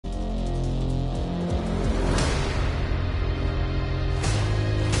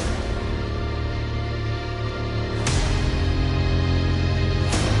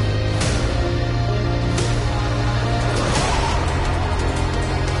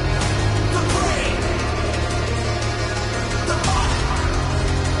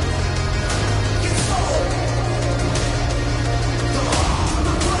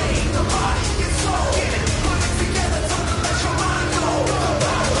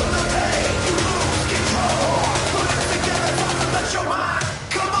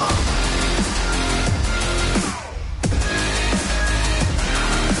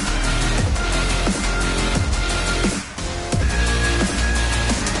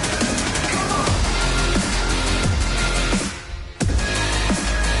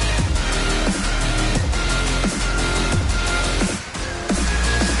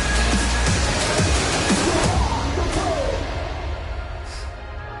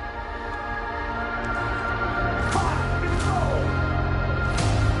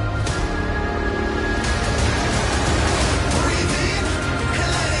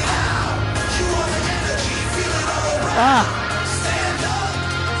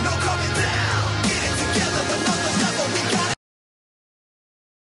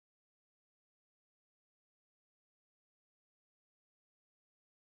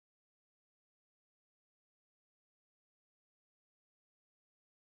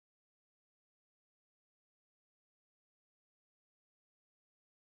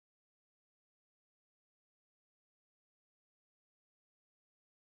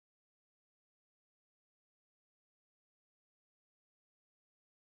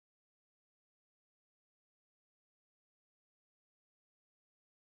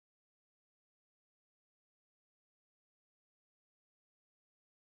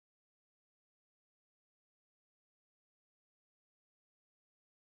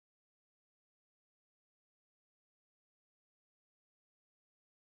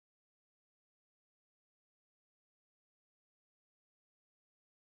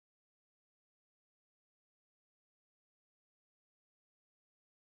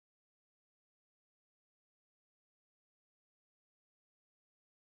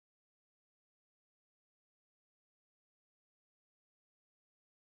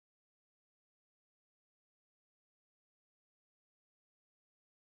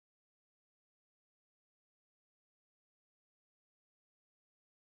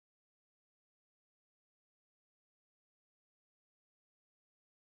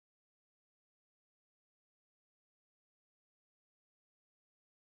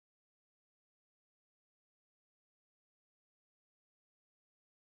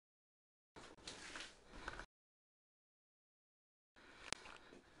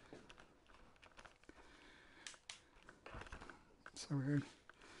So weird.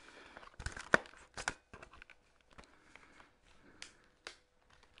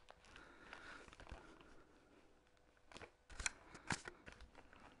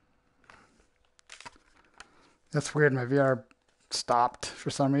 That's weird. My VR stopped for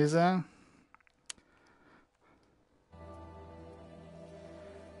some reason.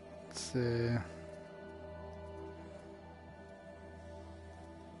 Let's see.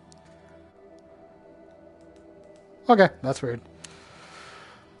 Okay, that's weird.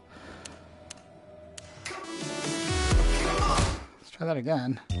 Let's try that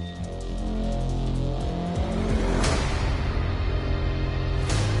again.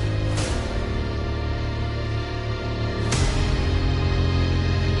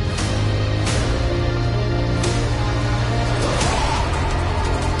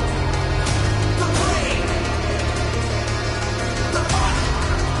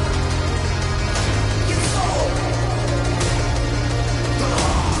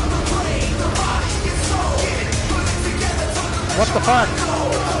 What the fuck?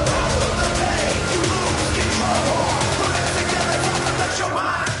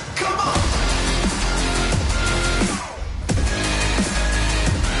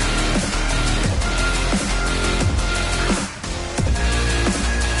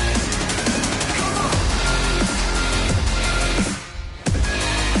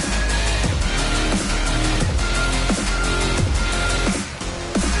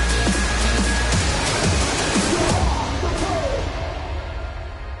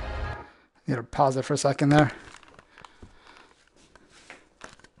 Need to pause it for a second there.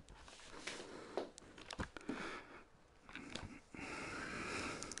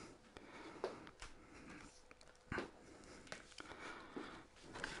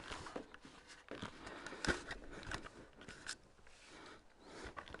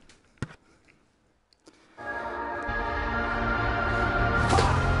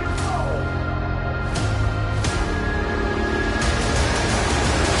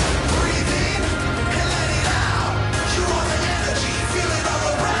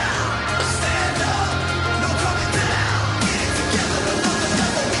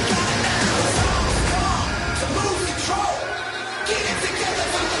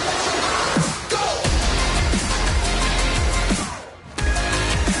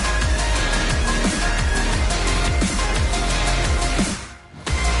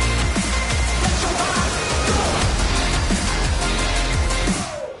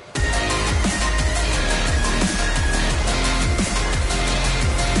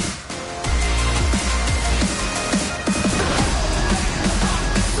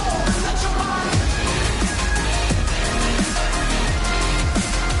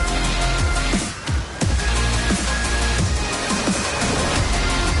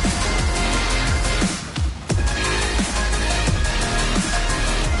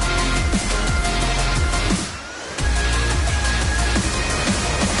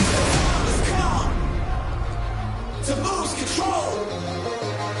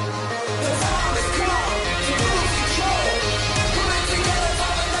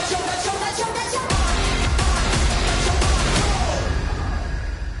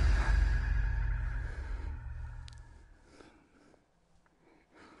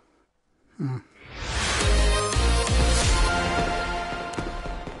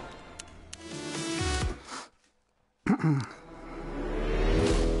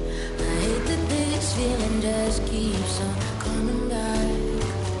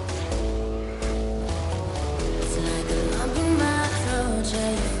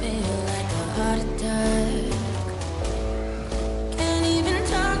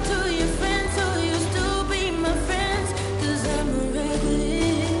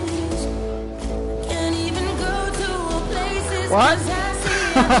 What?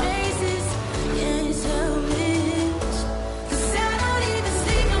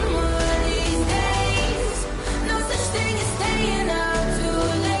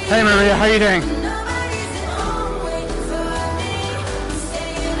 Hey Maria, how you doing?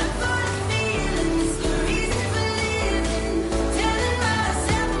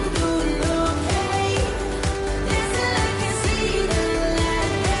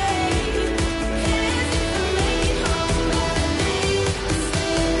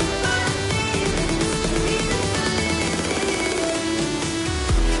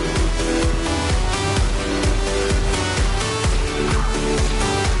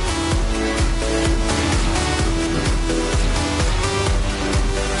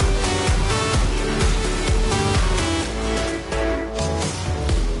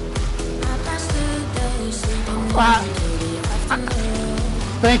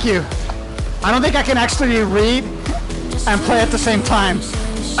 Thank you. I don't think I can actually read and play at the same time.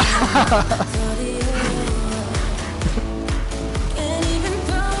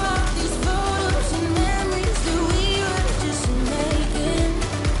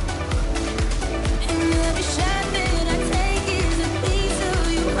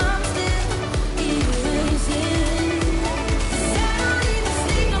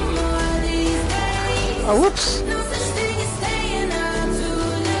 Oh, whoops.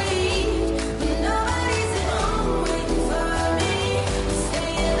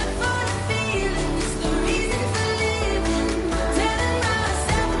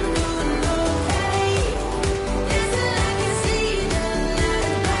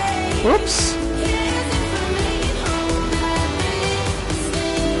 Whoops.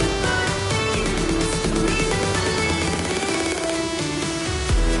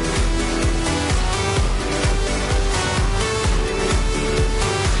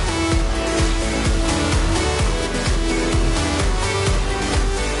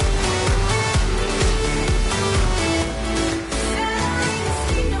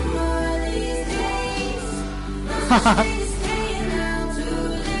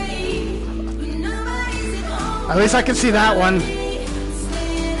 At least I can see that one.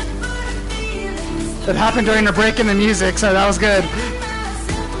 It happened during a break in the music, so that was good.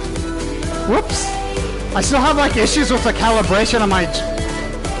 Whoops. I still have like issues with the calibration on my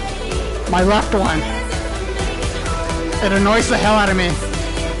left one. It annoys the hell out of me.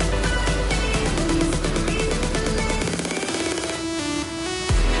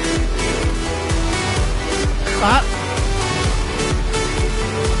 Ah.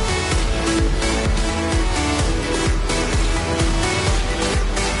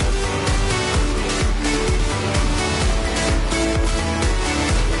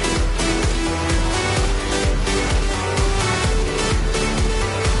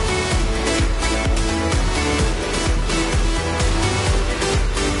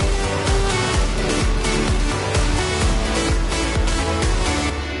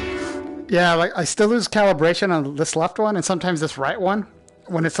 Yeah, like I still lose calibration on this left one and sometimes this right one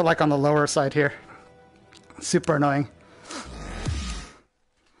when it's like on the lower side here. Super annoying.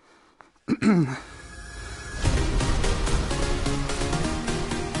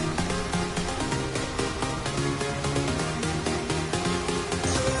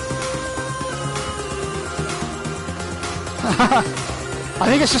 I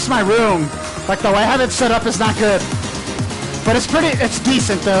think it's just my room. Like the way I have it set up is not good. But it's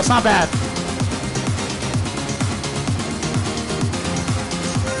decent though, it's not bad.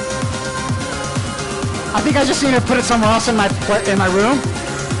 I think I just need to put it somewhere else in my room.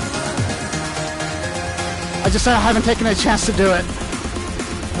 I just haven't taken a chance to do it.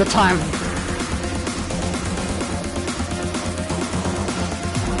 The time.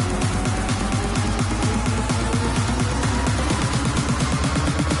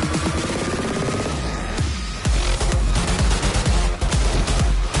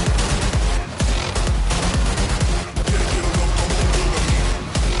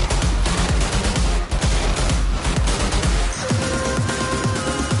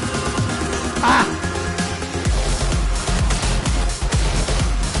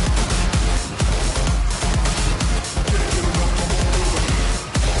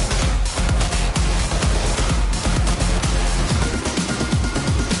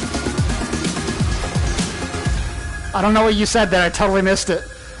 I don't know what you said there. I totally missed it.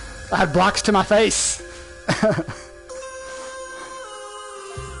 I had blocks to my face.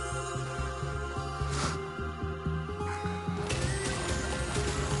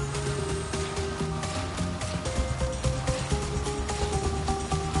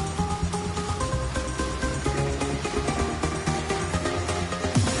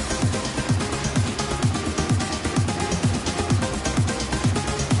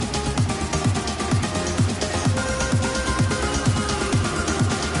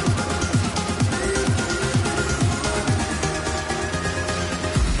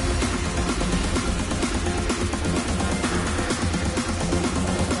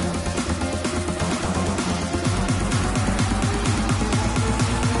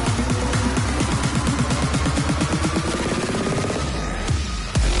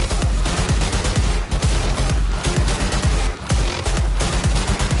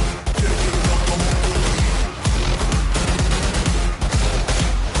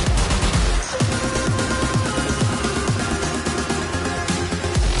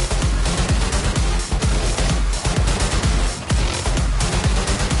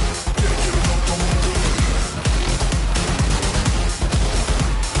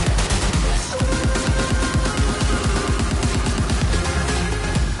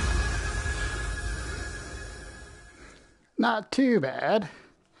 Not too bad.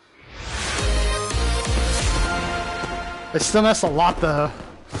 I still miss a lot though.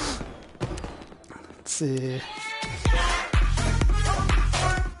 Let's see.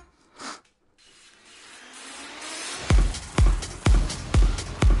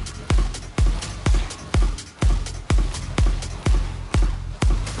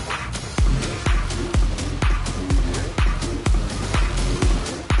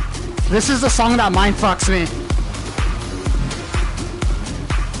 This is the song that mind fucks me.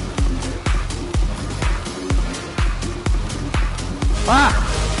 Ah!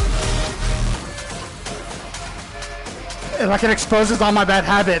 Like it exposes all my bad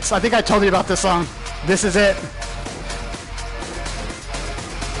habits. I think I told you about this song. This is it.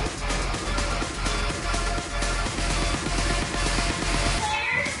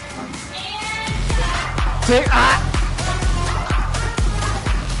 See? Ah!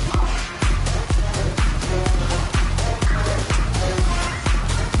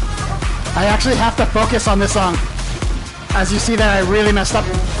 I actually have to focus on this song. As you see that I really messed up.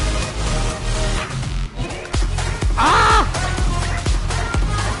 Ah!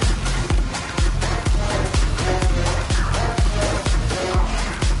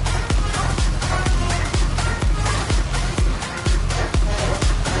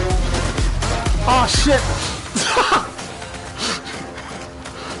 Oh shit.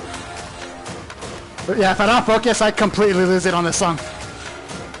 But yeah, if I don't focus, I completely lose it on this song.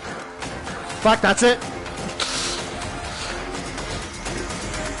 Fuck, that's it.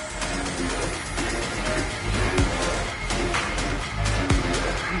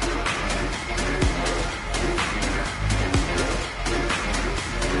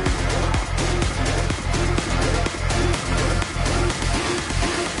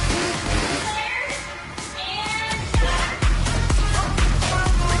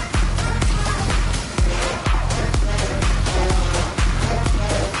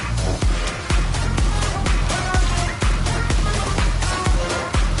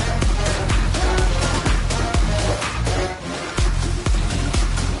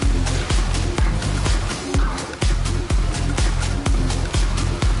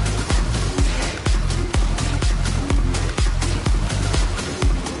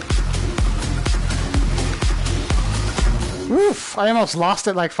 Oof, I almost lost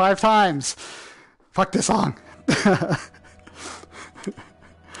it like 5 times. Fuck this song.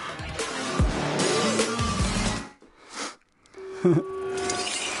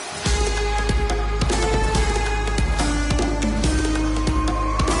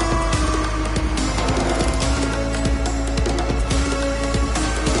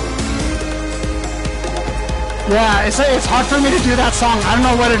 Yeah, it's hard for me to do that song. I don't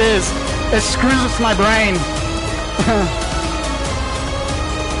know what it is. It screws with my brain.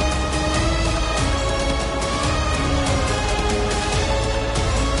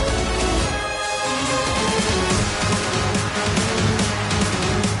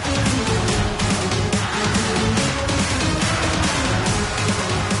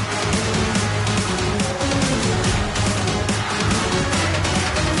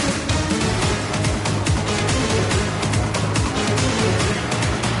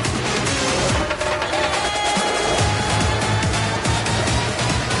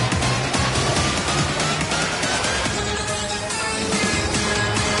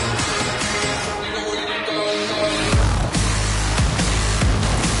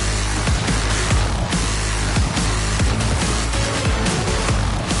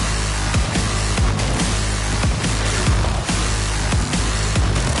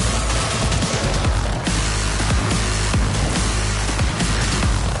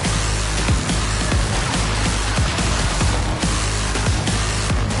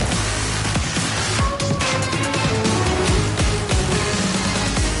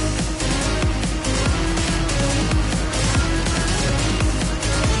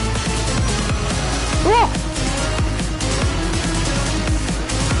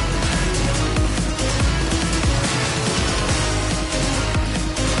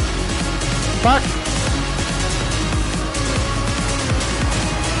 Fuck.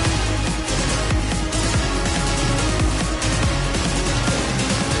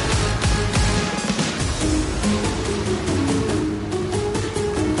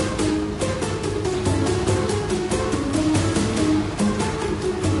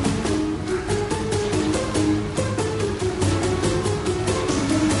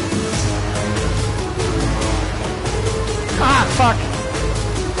 Ah, fuck.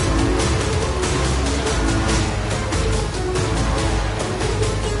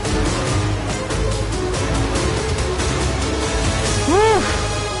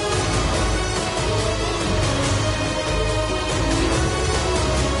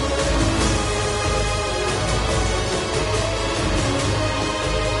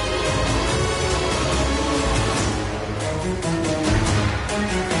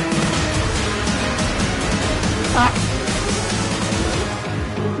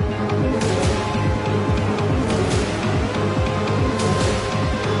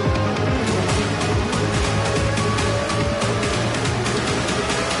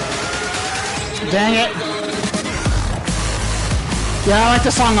 Dang it. Yeah, I like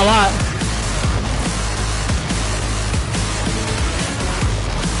this song a lot.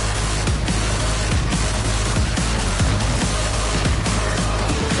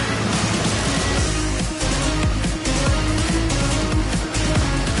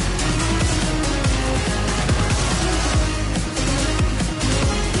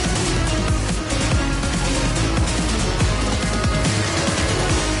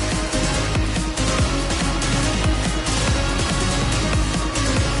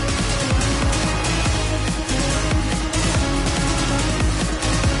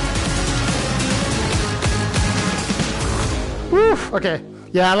 Okay,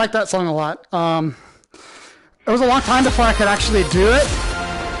 yeah, I like that song a lot. It was a long time before I could actually do it,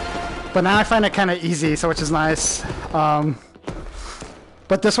 but now I find it kind of easy, so which is nice.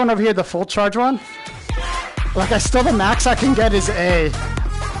 But this one over here, the full charge one, like still the max I can get is A.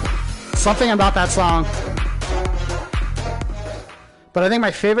 Something about that song. But I think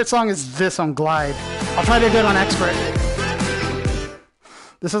my favorite song is this on Glide. I'll try to do it on Expert.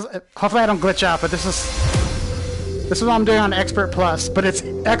 This is, hopefully I don't glitch out, but this is what I'm doing on Expert Plus, but it's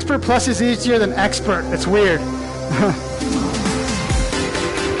Expert Plus is easier than Expert. It's weird.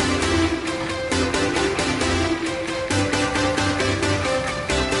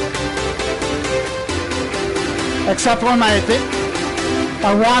 Except when my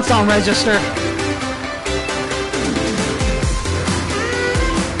wants don't register.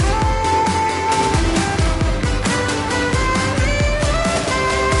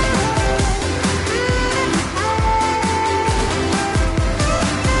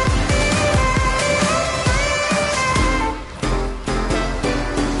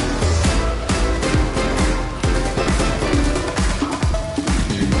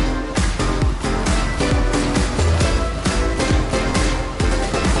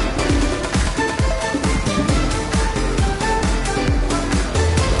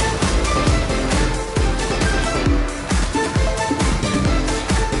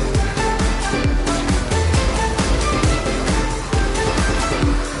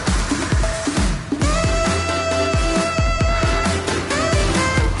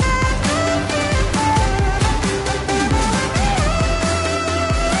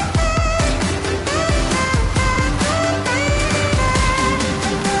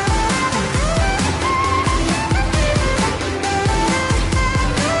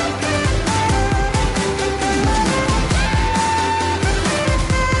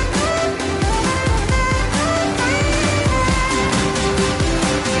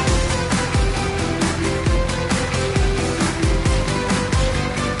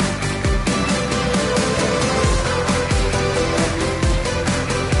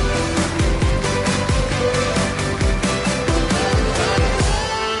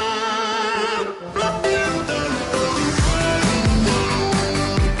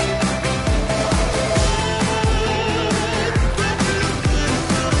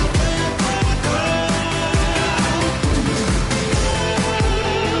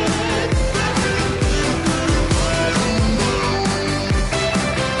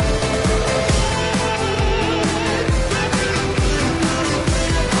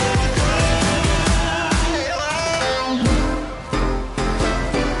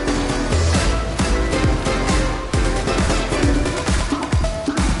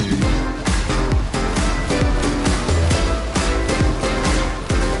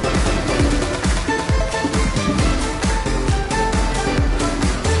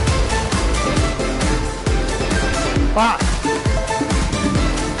 Ah.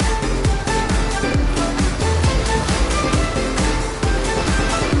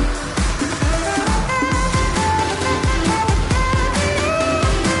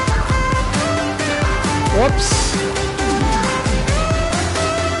 Whoops.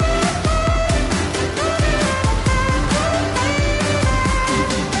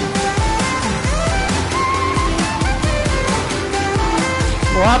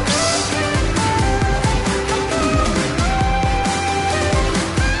 Whoops.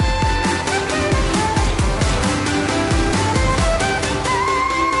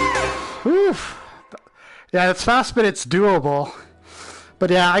 Yeah, it's fast, but it's doable. But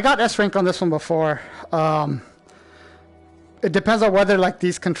yeah, I got S rank on this one before. It depends on whether like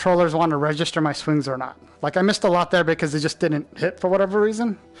these controllers want to register my swings or not. Like I missed a lot there because they just didn't hit for whatever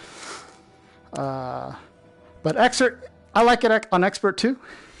reason. But Expert, I like it on Expert too.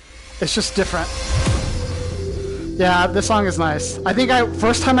 It's just different. Yeah, this song is nice. I think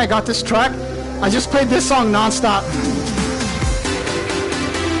first time I got this track, I just played this song nonstop.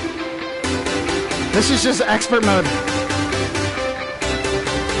 This is just Expert mode.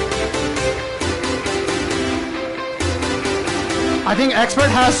 I think Expert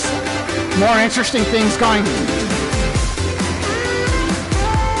has more interesting things going.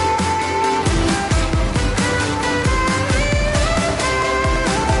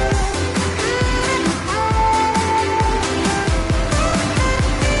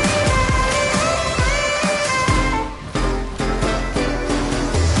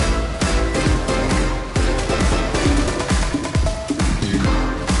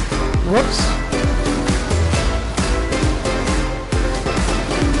 Whoops.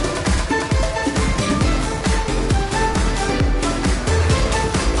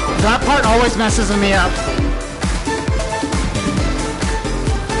 That part always messes me up.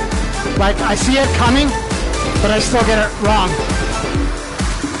 Like, I see it coming, but I still get it wrong.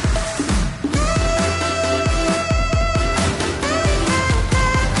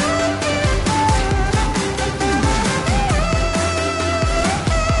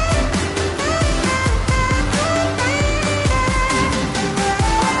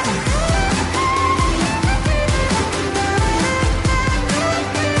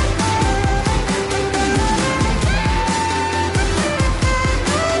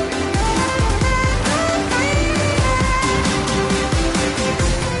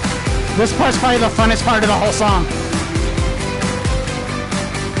 This part's probably the funnest part of the whole song.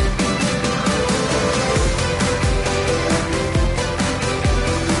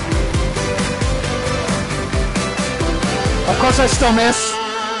 Of course I still miss.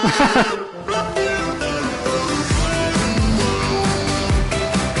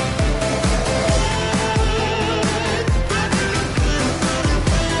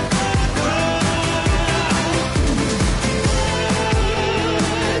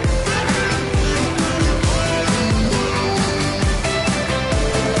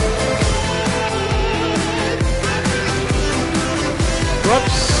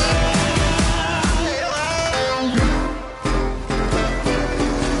 Whoops.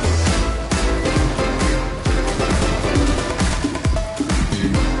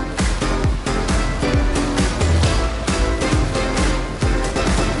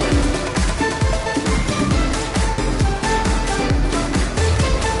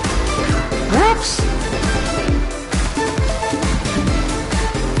 Whoops.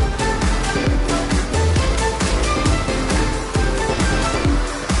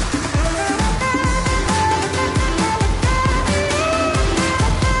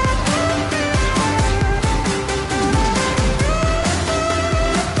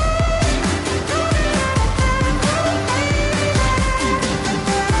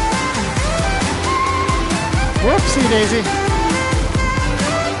 Whoopsie daisy.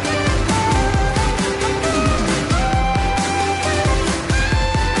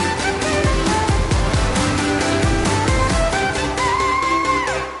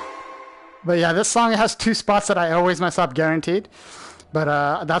 But yeah, this song has two spots that I always mess up, guaranteed.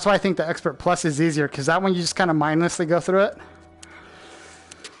 But that's why I think the Expert Plus is easier, because that one you just kind of mindlessly go through it.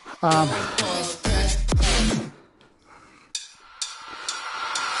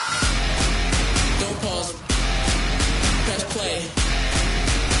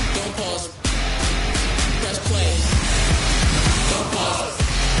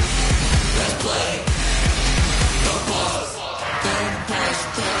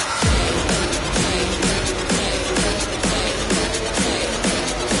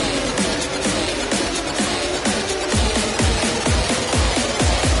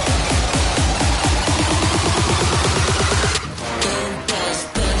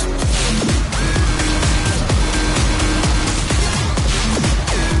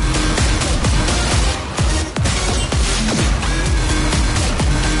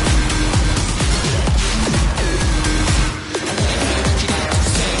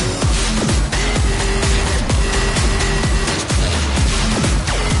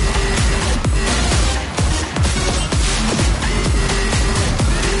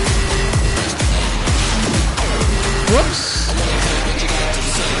 Whoops.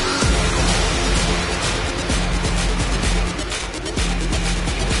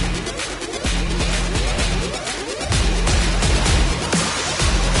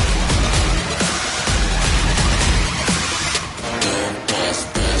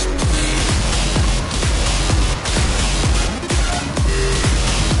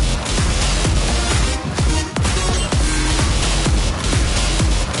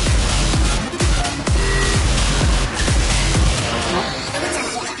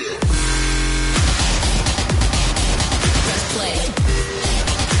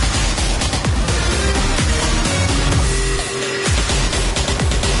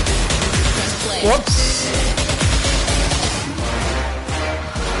 Whoops.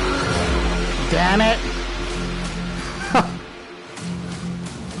 Damn it.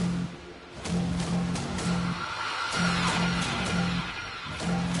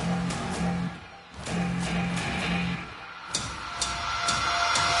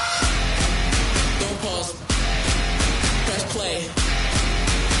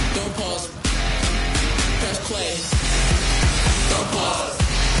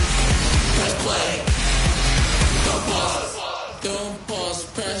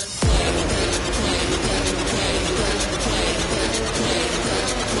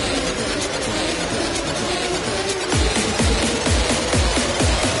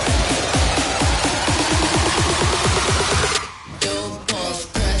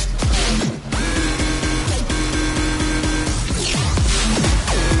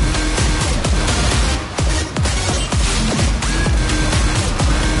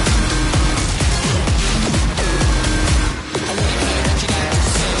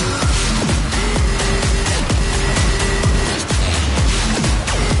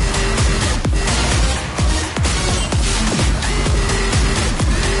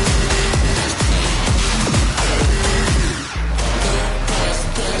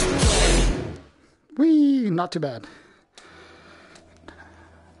 Not too bad.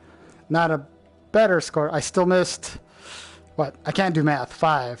 Not a better score. I still missed. What? I can't do math.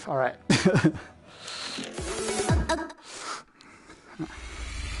 5. All right.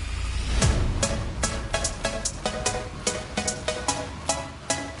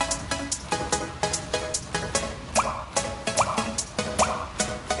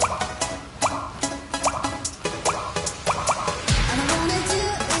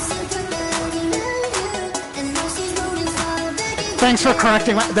 Thanks for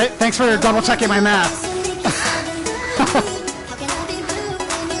correcting. Thanks for double checking my math.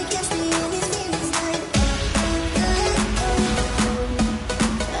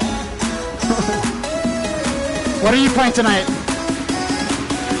 What are you playing tonight?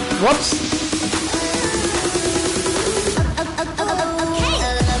 Whoops.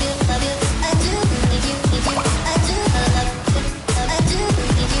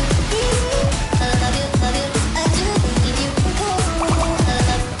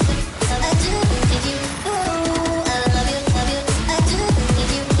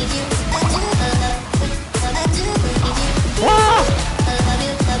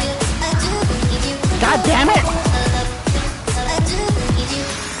 God damn it!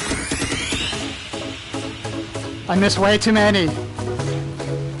 I missed way too many.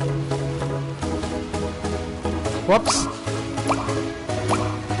 Whoops.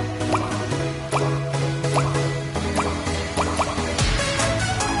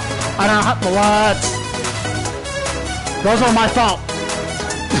 I don't know how, what? Those are my fault.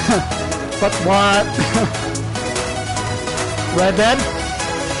 But what? Red Dead?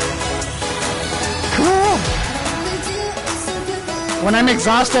 Cool. When I'm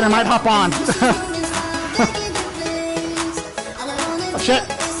exhausted, I might hop on. Oh shit.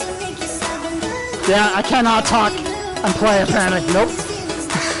 Yeah, I cannot talk and play apparently. Nope.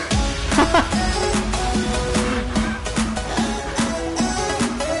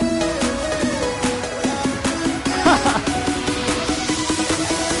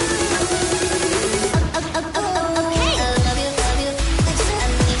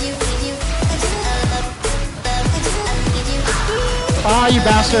 Ah, you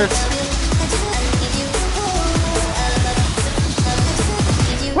bastards.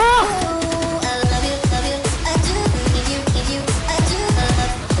 Woo!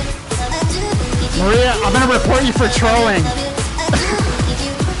 Maria, I'm gonna report you for trolling.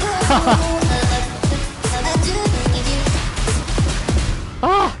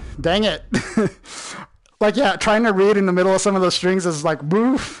 Ah, dang it. Like, yeah, trying to read in the middle of some of those strings is like,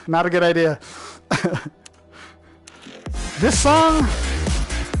 boof, not a good idea. This song,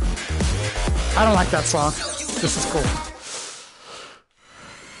 I don't like that song. This is cool.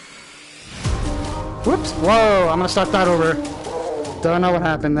 Whoops. Whoa, I'm gonna start that over. Don't know what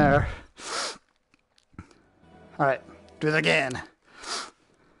happened there. All right, do it again.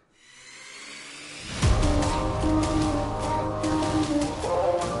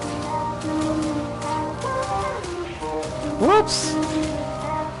 Whoops.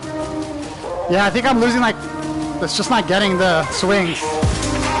 Yeah, I think I'm losing like, it's just not getting the swings.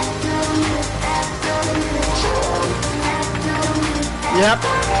 Yep.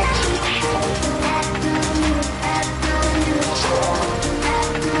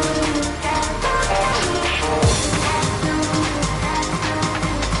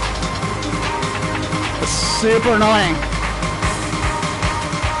 It's super annoying.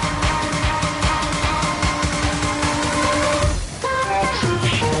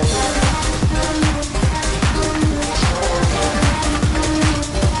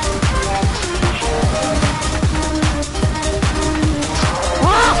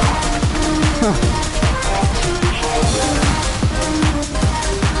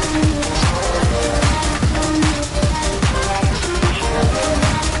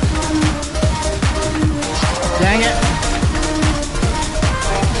 Dang it.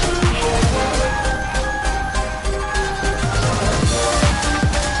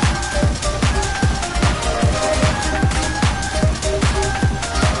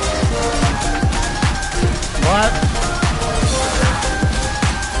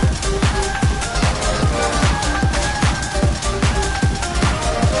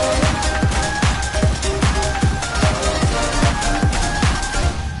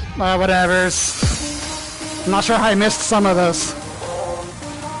 Whatevers. I'm not sure how I missed some of those.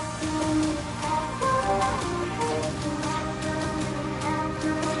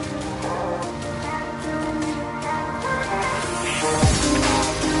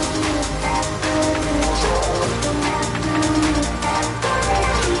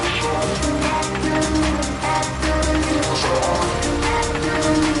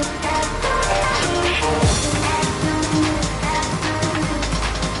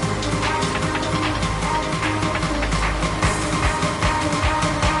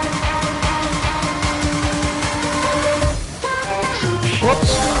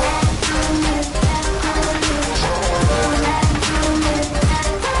 Whoops.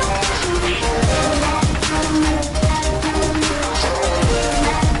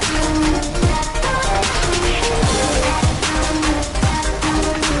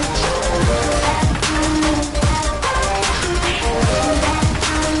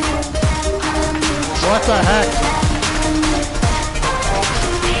 What the heck?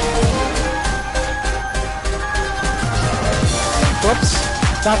 Whoops.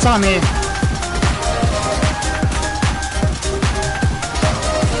 That's on me.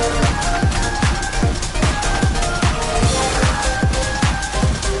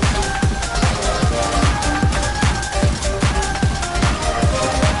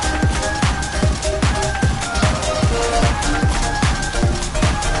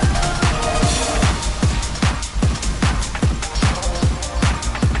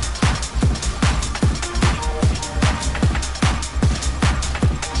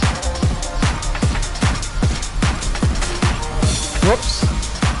 Whoops.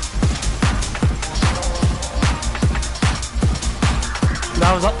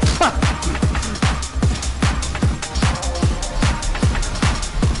 That was up.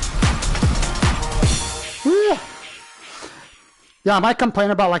 Yeah, I might complain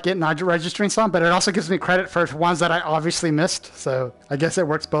about like it not registering some, but it also gives me credit for ones that I obviously missed. So I guess it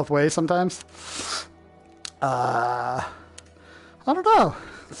works both ways sometimes. I don't know.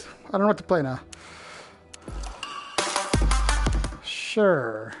 I don't know what to play now.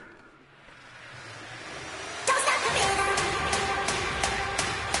 Sure.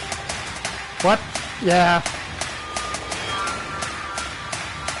 What? Yeah.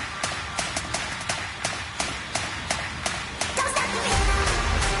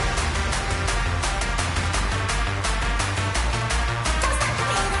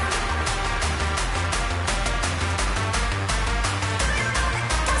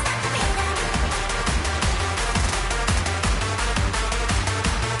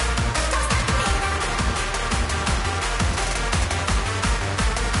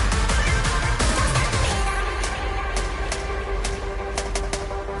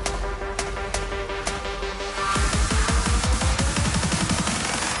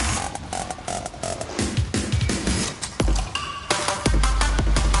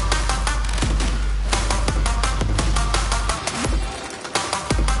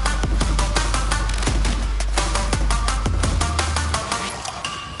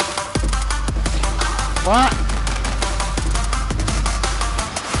 What?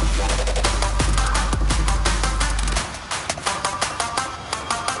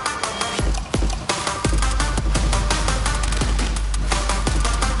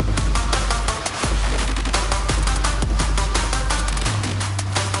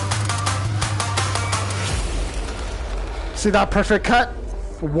 See that perfect cut?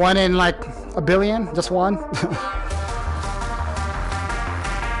 One in like a billion, just one.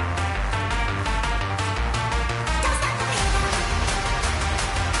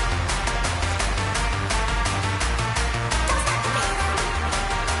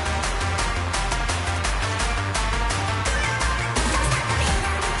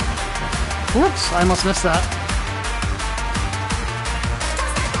 Whoops, I almost missed that.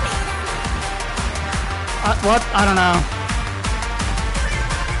 What? I don't know.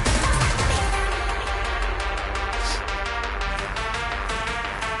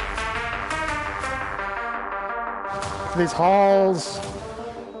 These halls.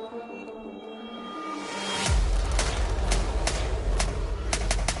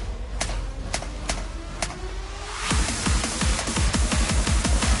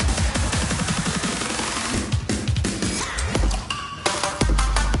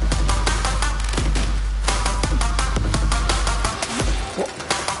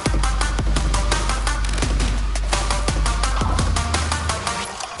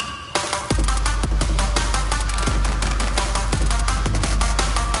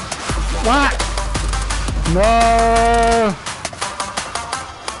 What? No.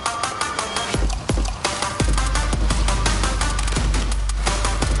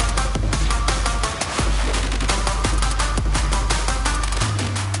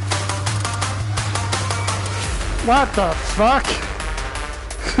 What the fuck?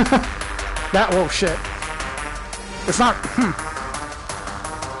 That, oh shit. It's not,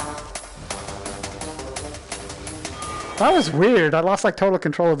 That was weird. I lost like total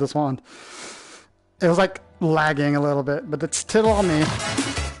control of this wand. It was like lagging a little bit, but it's still on me.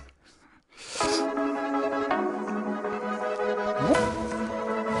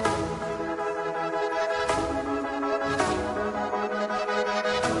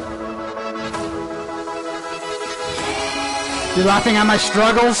 You laughing at my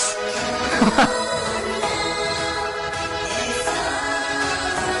struggles?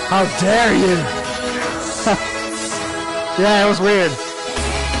 How dare you? Yeah, it was weird.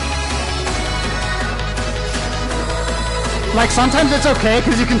 Like sometimes it's okay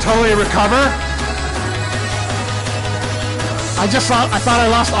because you can totally recover. I thought I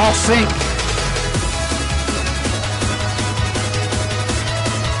lost all sync.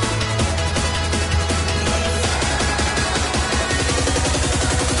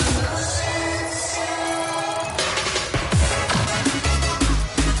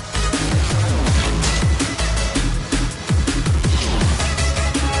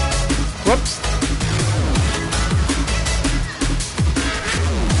 Whoops.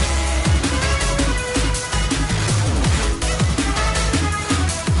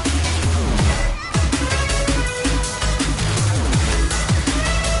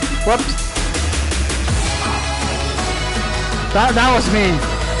 Whoops. That was me.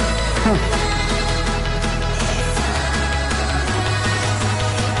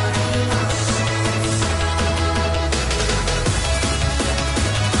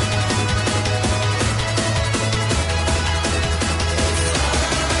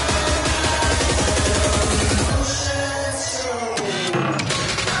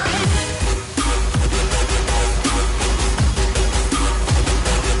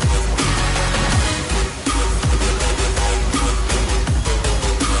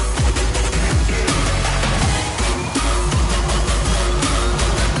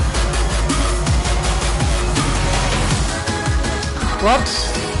 Whoops.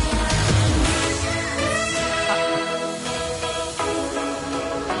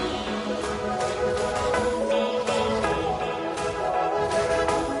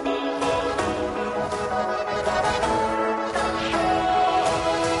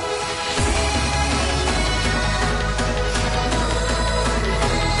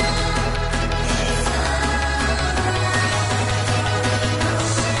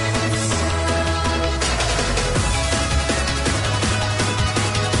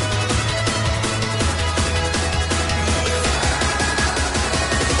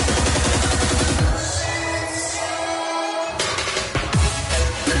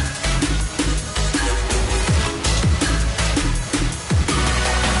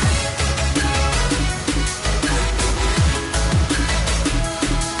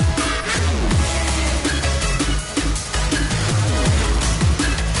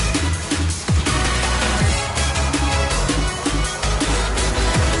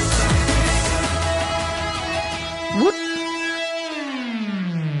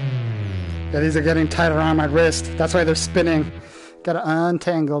 Yeah, these are getting tight around my wrist. That's why they're spinning. Gotta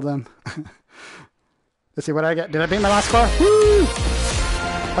untangle them. Let's see what I get. Did I beat my last score? Woo!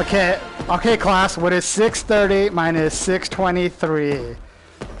 Okay, class. What is 630 minus 623?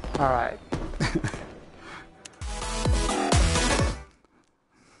 All right.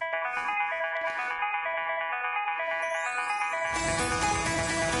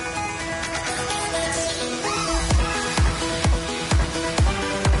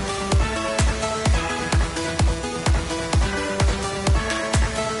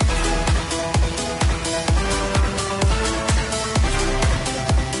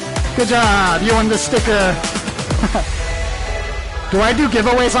 Good job, you won the sticker. Do I do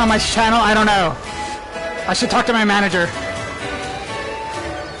giveaways on my channel? I don't know. I should talk to my manager.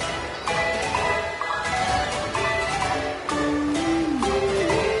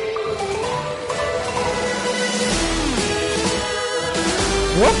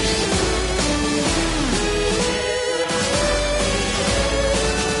 Whoops.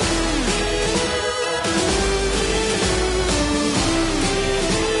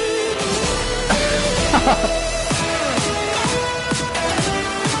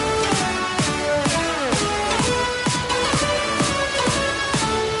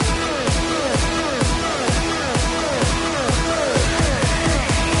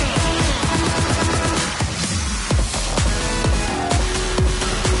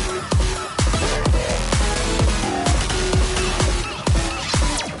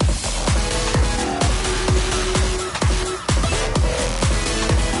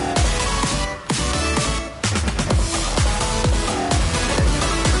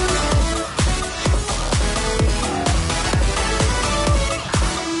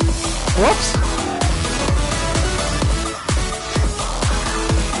 Whoops.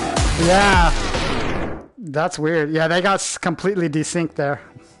 Yeah. That's weird. Yeah, they got completely desynced there.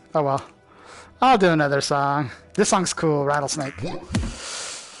 Oh well. I'll do another song. This song's cool, Rattlesnake.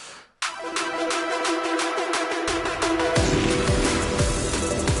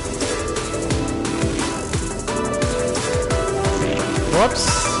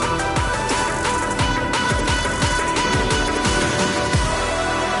 Whoops.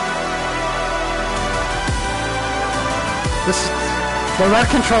 The red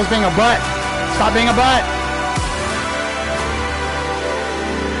control's being a butt. Stop being a butt.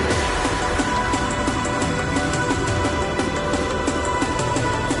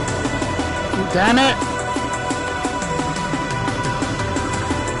 Damn it.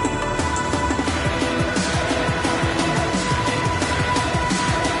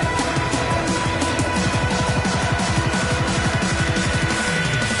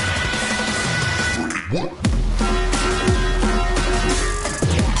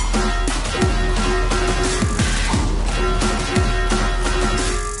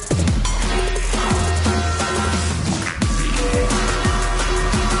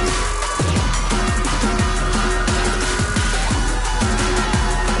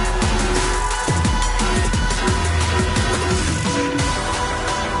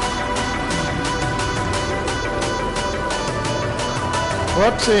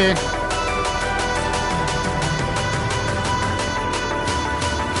 Whoopsie.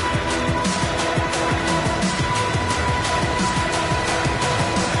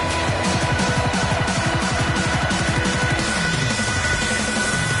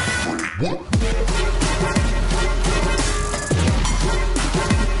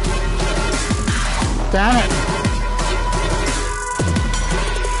 Damn it.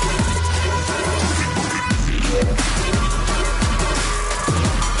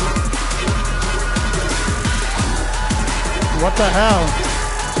 What the hell?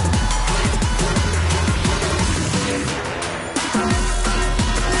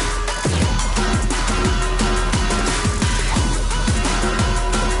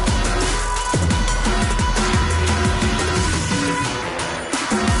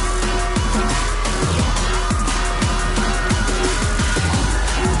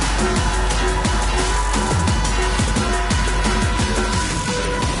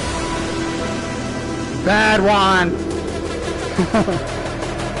 Bad one.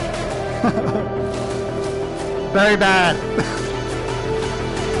 Very bad.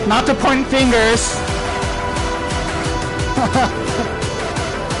 Not to point fingers.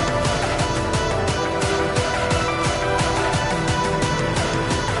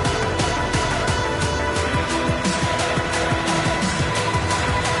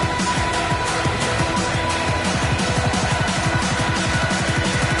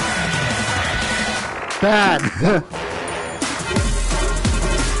 Bad.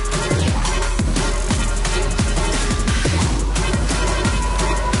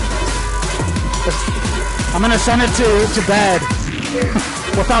 I'm gonna send it to bed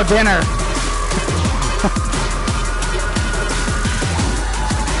without dinner.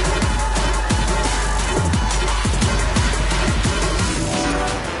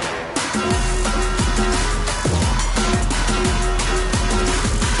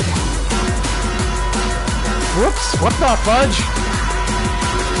 Whoops, what the fudge?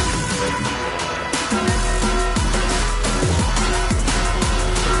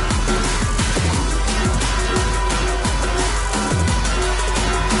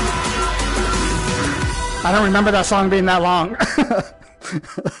 I don't remember that song being that long.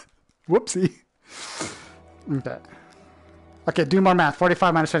 Whoopsie. Okay. Okay, do more math.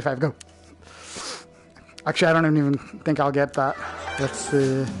 45 minus 25, go. Actually, I don't even think I'll get that. Let's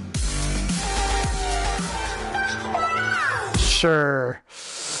see. Sure.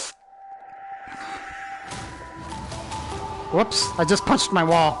 Whoops, I just punched my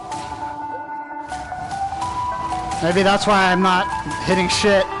wall. Maybe that's why I'm not hitting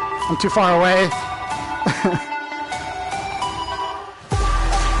shit. I'm too far away.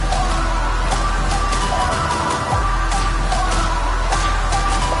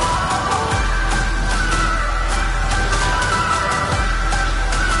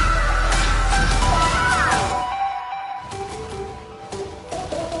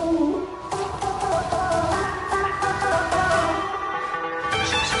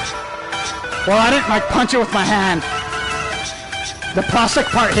 Well, I didn't like punch it with my hand. The plastic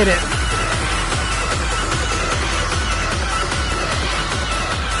part hit it.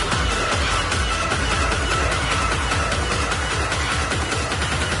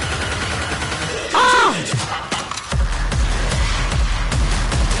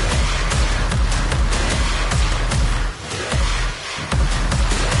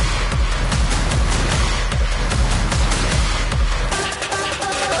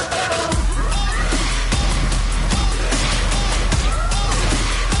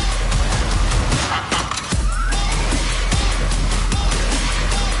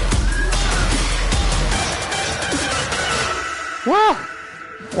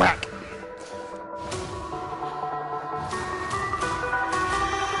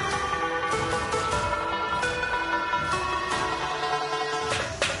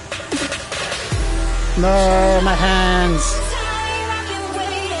 No, my hands.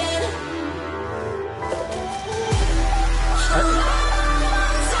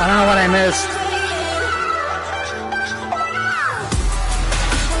 I don't know what I missed.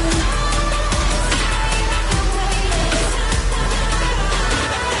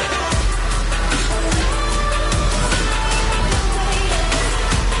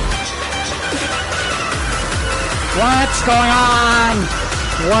 What's going on?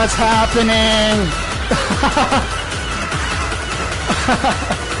 What's happening?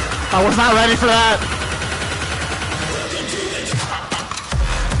 I was not ready for that.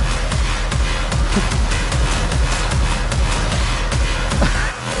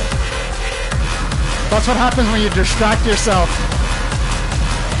 That's what happens when you distract yourself.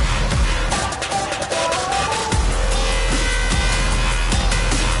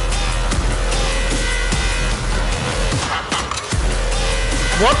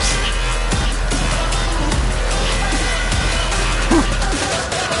 Whoops.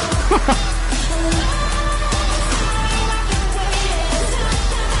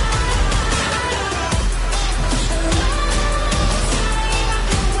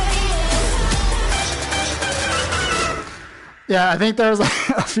 Yeah, I think there was like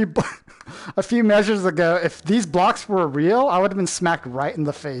a few measures ago. If these blocks were real, I would have been smacked right in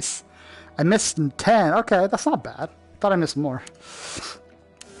the face. I missed 10. Okay, that's not bad. Thought I missed more.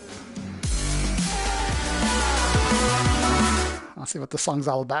 Let's see what the song's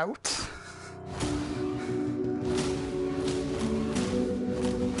all about.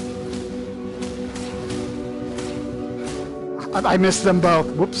 I missed them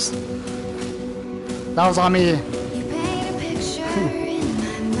both. Whoops. That was on me.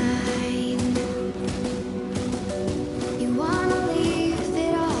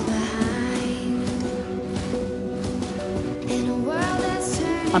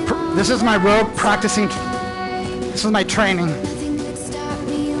 This is my rogue practicing. This is my training.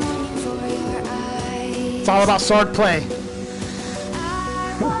 It's all about sword play.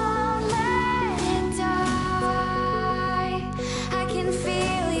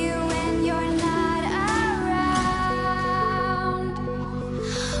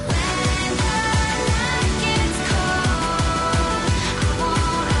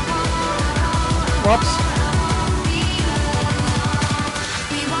 Whoops.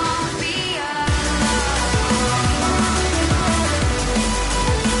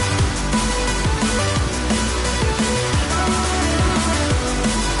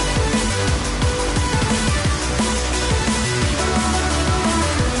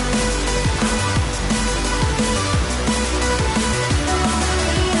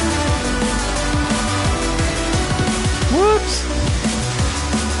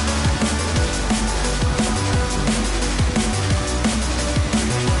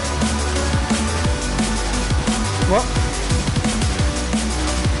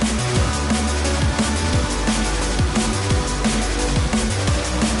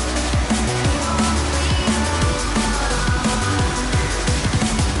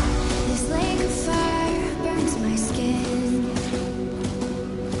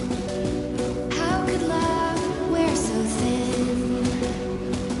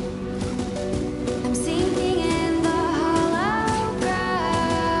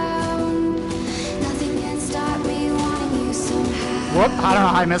 Whoop, I don't know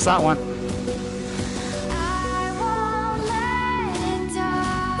how I missed that one.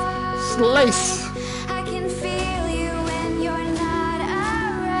 Slice.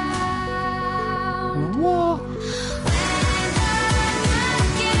 Whoa.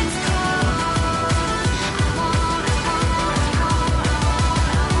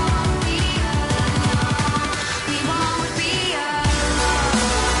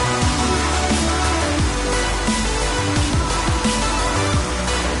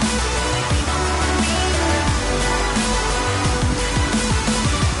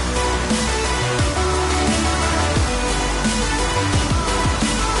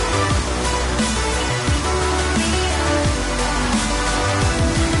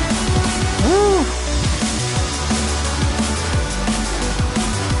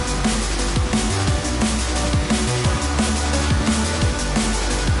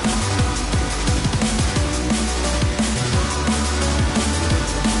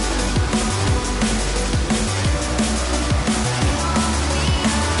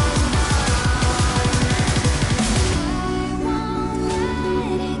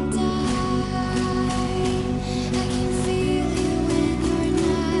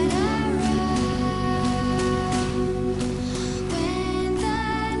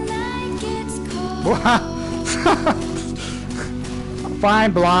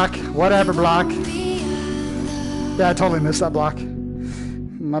 Fine, block. Whatever, block. Yeah, I totally missed that block.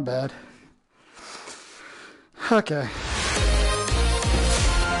 My bad. Okay.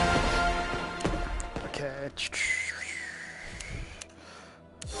 Okay.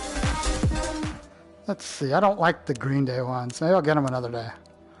 Let's see. I don't like the Green Day ones. Maybe I'll get them another day.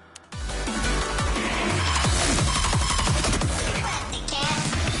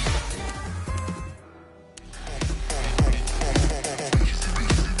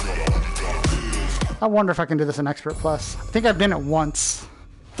 I wonder if I can do this in Expert Plus. I think I've done it once.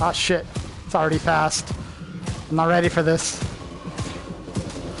 Ah, shit. It's already fast. I'm not ready for this.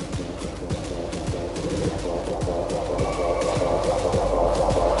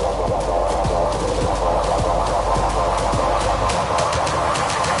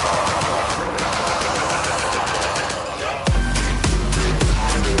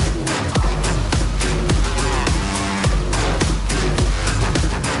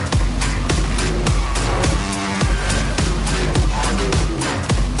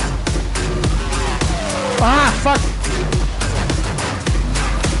 Ah, fuck!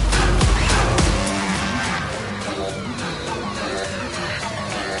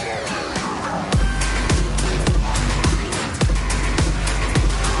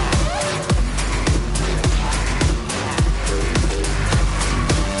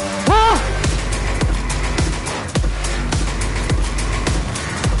 Ah!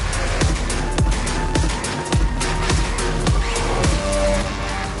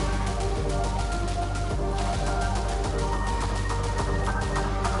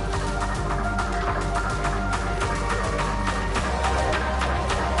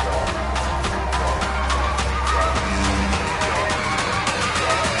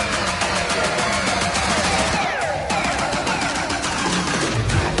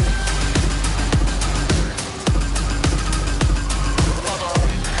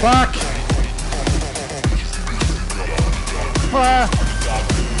 Fuck! Ah.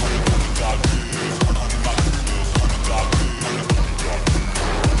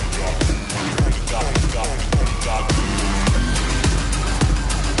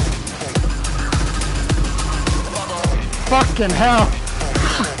 Fucking hell!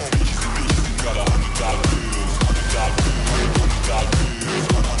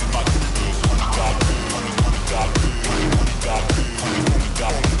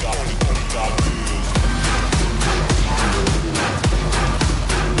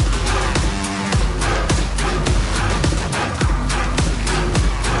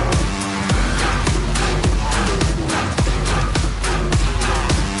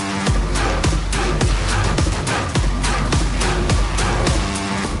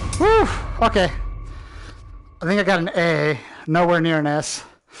 Whew. Okay. I think I got an A. Nowhere near an S.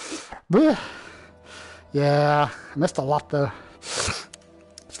 Blech. Yeah, I missed a lot though.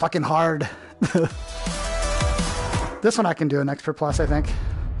 It's fucking hard. This one I can do an Expert Plus, I think.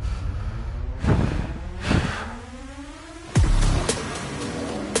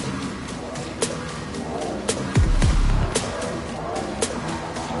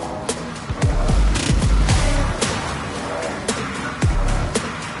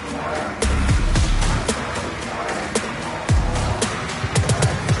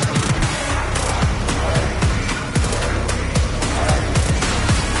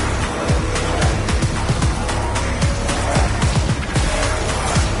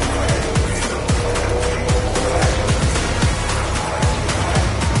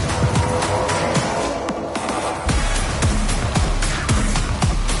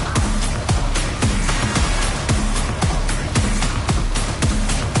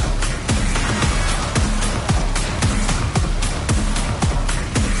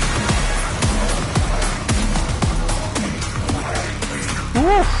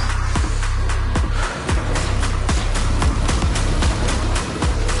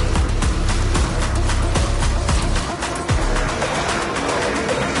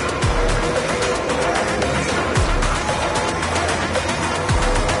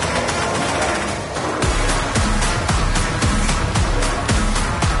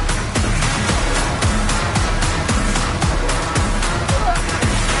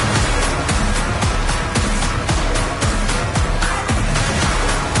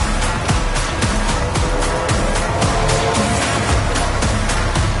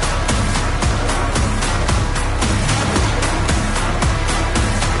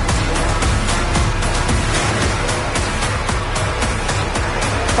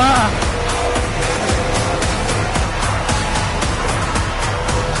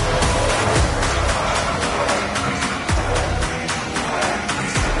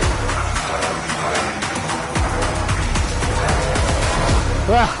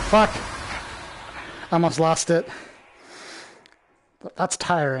 Ah, fuck. I almost lost it. But that's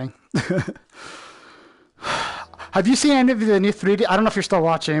tiring. Have you seen any of the new 3D? I don't know if you're still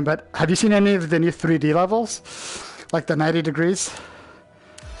watching, but have you seen any of the new 3D levels? Like the 90 degrees?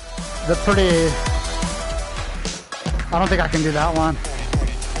 They're pretty... I don't think I can do that one.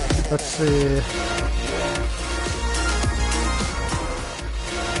 Let's see.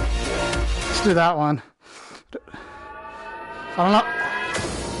 Let's do that one. I don't know.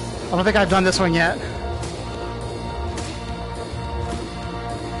 I don't think I've done this one yet.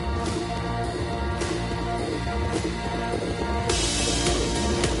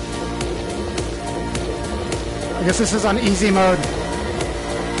 I guess this is on easy mode.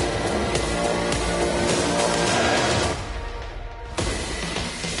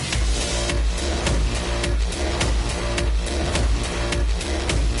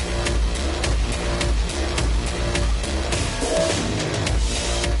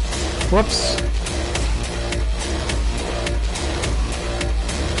 Whoops.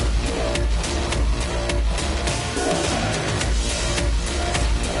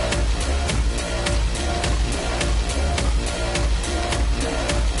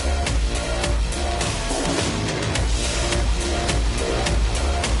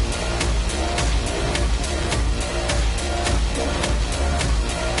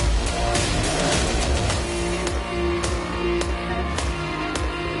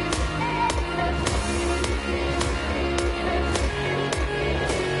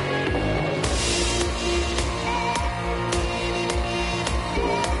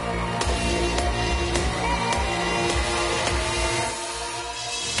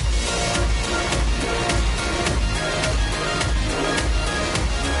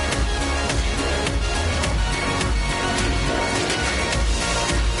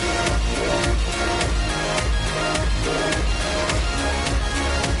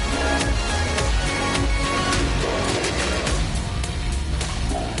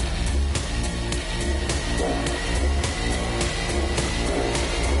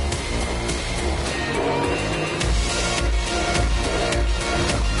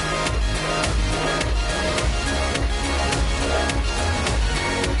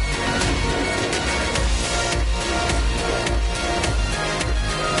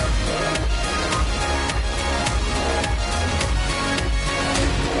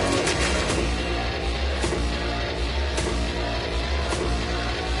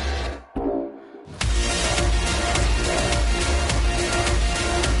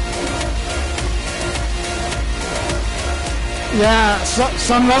 Yeah,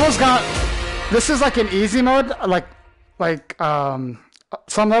 some levels got... This is like an easy mode,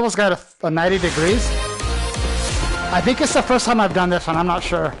 some levels got a 90 degrees. I think it's the first time I've done this one, I'm not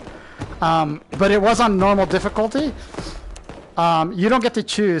sure. But it was on normal difficulty. You don't get to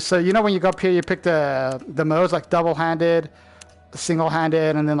choose, so you know when you go up here you pick the modes like double-handed,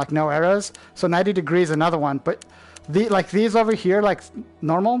 single-handed, and then like no arrows. So 90 degrees another one, but these over here, like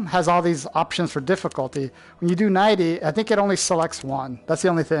normal, has all these options for difficulty. When you do 90, I think it only selects one. That's the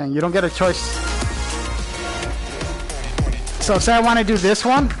only thing. You don't get a choice. So say I want to do this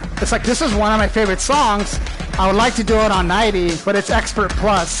one. It's like, this is one of my favorite songs. I would like to do it on 90, but it's Expert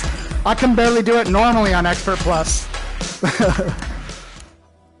Plus. I can barely do it normally on Expert Plus.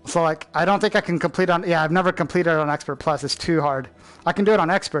 So like, I don't think I can complete on... Yeah, I've never completed it on Expert Plus. It's too hard. I can do it on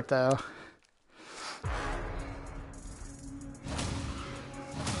Expert, though.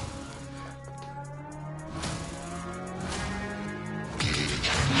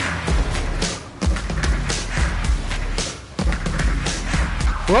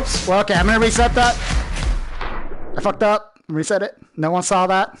 Whoops. Well, okay, I'm going to reset that. I fucked up. Reset it. No one saw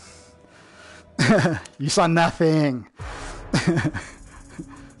that. You saw nothing.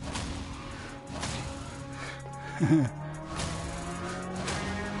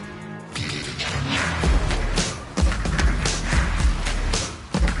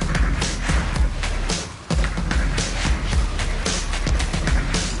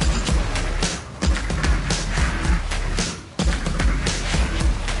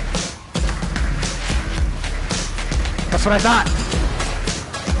 That's what I thought.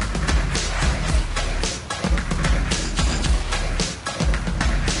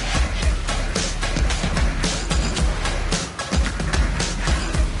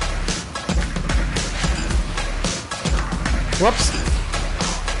 Whoops.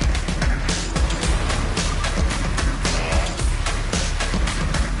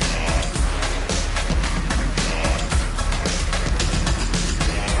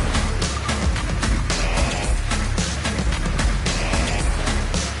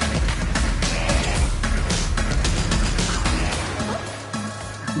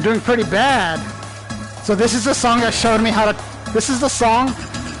 I'm doing pretty bad. So this is the song that showed me how to, this is the song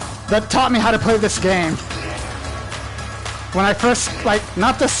that taught me how to play this game. When I first, like,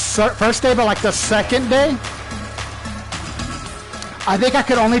 not the first day, but like the second day, I think I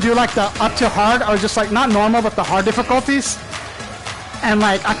could only do like the up to hard, or just like not normal, but the hard difficulties. And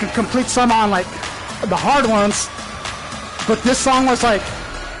like I could complete some on like the hard ones. But this song was like,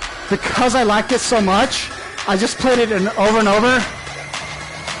 because I liked it so much, I just played it over and over.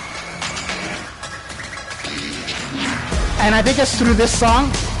 And I think it's through this song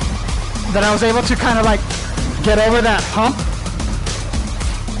that I was able to kind of like get over that hump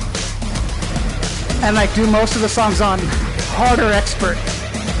and like do most of the songs on harder expert.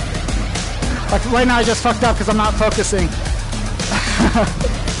 Like right now I just fucked up because I'm not focusing.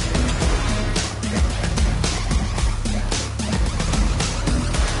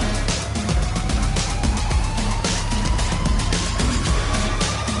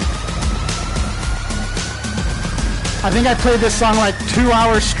 I think I played this song like 2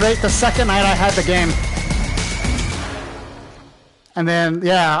 hours straight the second night I had the game. And then,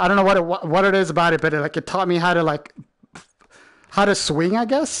 yeah, I don't know what it is about it, but it taught me how to swing, I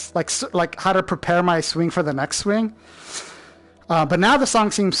guess, like how to prepare my swing for the next swing. But now the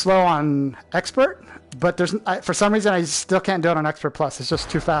song seems slow on expert, but for some reason I still can't do it on expert plus. It's just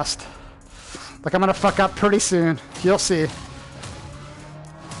too fast. Like I'm gonna fuck up pretty soon. You'll see.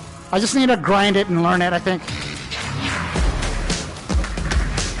 I just need to grind it and learn it, I think.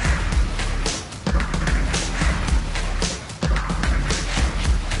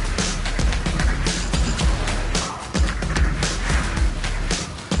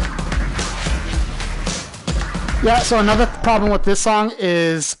 Yeah, so another problem with this song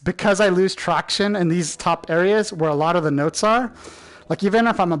is because I lose traction in these top areas where a lot of the notes are, like even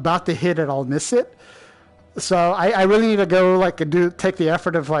if I'm about to hit it, I'll miss it. So I really need to go take the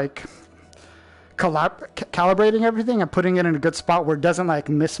effort of like calibrating everything and putting it in a good spot where it doesn't like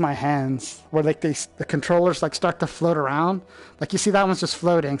miss my hands, where like the controllers like start to float around. Like you see that one's just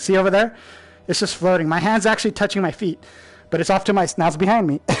floating. See over there? It's just floating. My hand's actually touching my feet, but it's off to now it's behind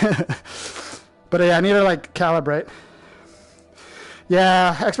me. But yeah, I need to like calibrate.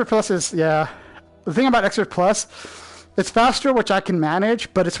 Yeah, Expert Plus is, yeah. The thing about Expert Plus, it's faster, which I can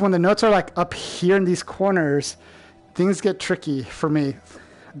manage, but it's when the notes are like up here in these corners, things get tricky for me.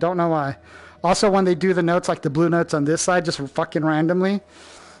 Don't know why. Also, when they do the notes, like the blue notes on this side, just fucking randomly.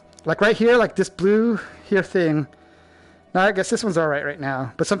 Like right here, like this blue here thing. Now, I guess this one's all right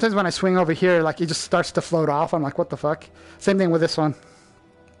now. But sometimes when I swing over here, like it just starts to float off. I'm like, what the fuck? Same thing with this one.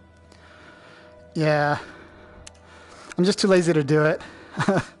 Yeah, I'm just too lazy to do it.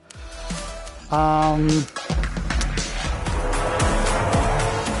 I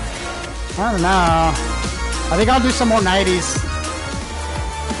don't know. I think I'll do some more 90s.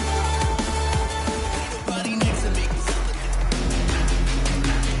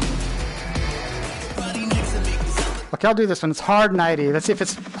 Okay, I'll do this one. It's hard 90. Let's see if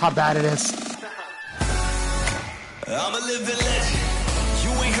it's how bad it is. I'm a living legend.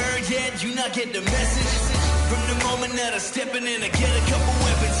 You not get the message from the moment that I'm stepping in. I get a couple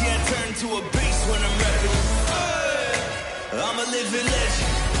weapons, yeah, I turn to a beast when I'm rapping. I'm a living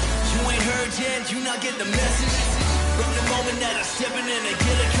legend. You ain't heard yet, you not get the message from the moment that I'm stepping in. I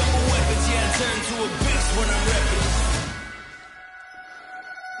get a couple weapons, yeah, I turn to a beast when I'm rapping.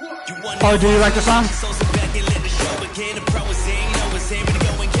 Oh, do you like the song?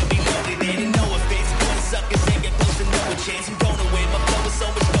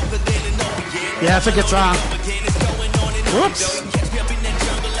 Yeah, it's a good song. Whoops.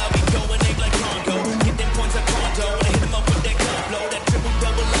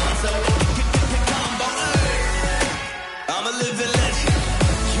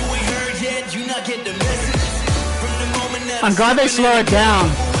 I'm glad they slow it down.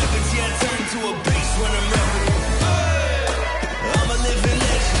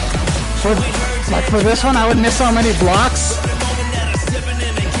 For this one, I would miss so many blocks.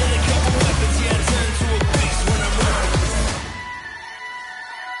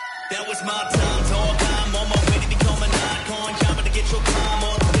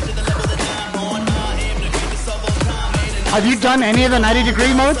 Have you done any of the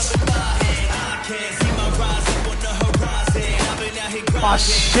 90-degree modes? Oh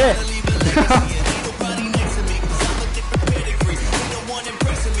shit.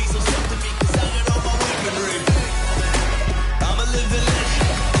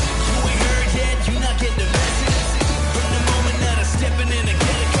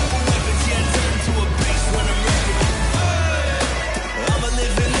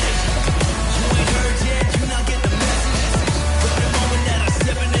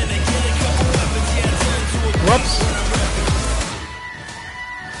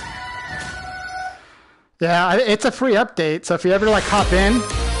 Yeah, it's a free update, so if you ever like hop in,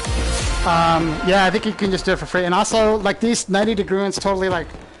 yeah, I think you can just do it for free. And also, like these 90-degree ones, totally like,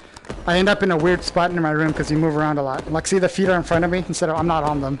 I end up in a weird spot in my room because you move around a lot. Like, see, the feet are in front of me instead of I'm not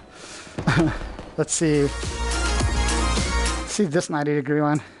on them. Let's see. Let's see this 90-degree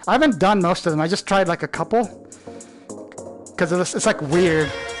one. I haven't done most of them. I just tried like a couple because it's like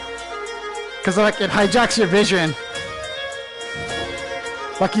weird. Because like it hijacks your vision.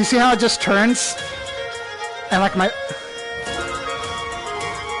 Like you see how it just turns, and like my.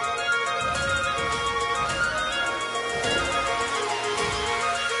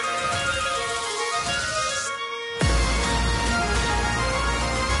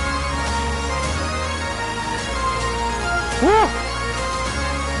 Woo!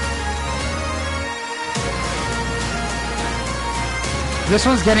 This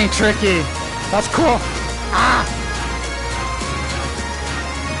one's getting tricky. That's cool. Ah!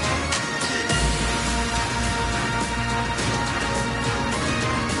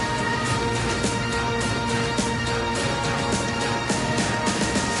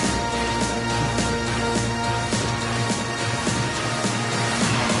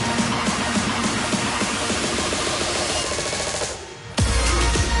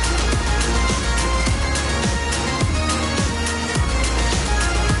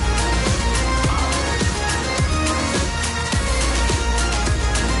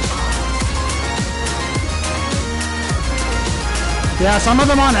 Yeah, some of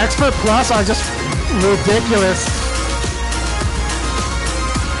them on Expert Plus are just ridiculous.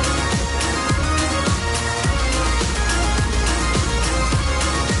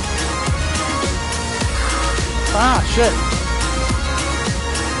 Ah, shit.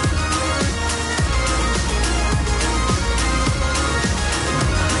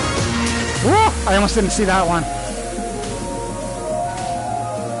 Woo! I almost didn't see that one.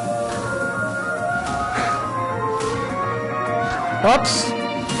 Oops.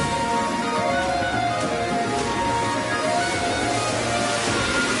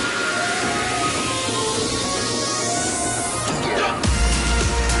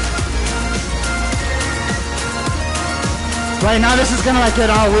 Right now this is gonna like get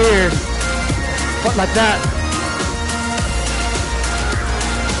all weird. But like that.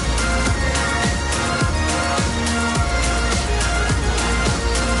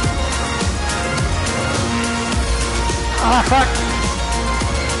 Ah, fuck.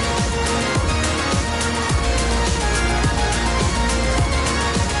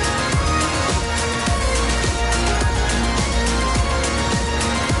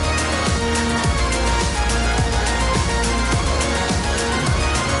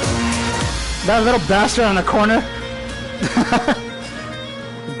 That little bastard on the corner.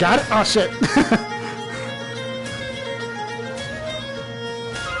 Got it? Oh shit.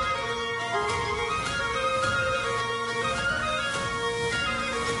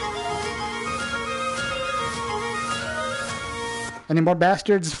 Any more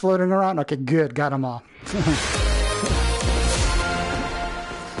bastards floating around? Okay, good. Got them all.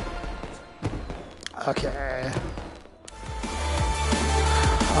 Okay.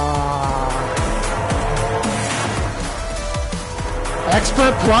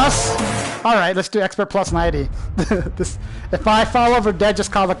 Expert Plus? Alright, let's do Expert Plus 90. If I fall over dead,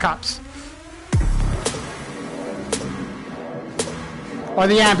 just call the cops. Or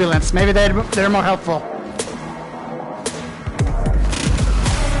the ambulance. Maybe they're more helpful.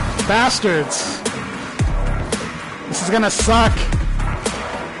 Bastards. This is gonna suck.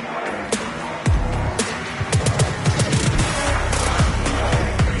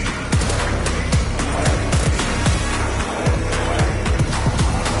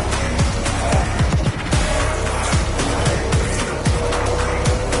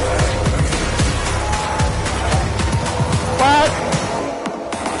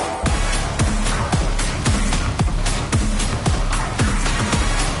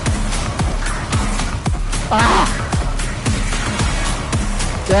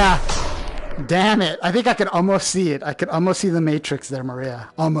 Yeah. Damn it. I think I could almost see it. I could almost see the Matrix there, Maria.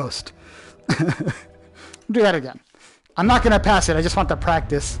 Almost. Do that again. I'm not going to pass it. I just want to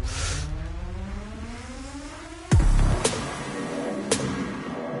practice.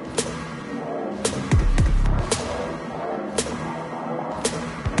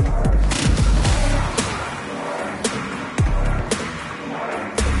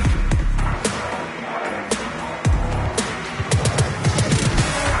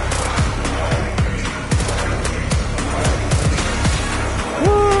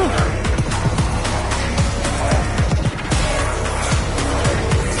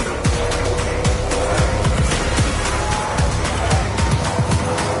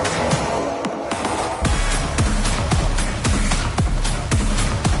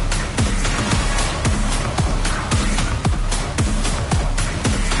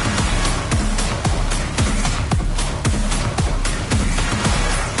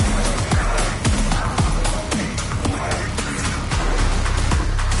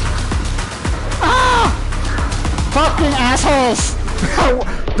 fucking assholes!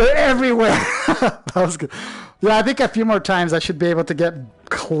 They're everywhere. That was good. Yeah, I think a few more times I should be able to get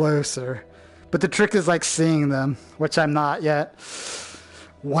closer. But the trick is like seeing them, which I'm not yet.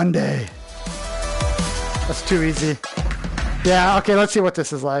 One day. That's too easy. Yeah, okay, let's see what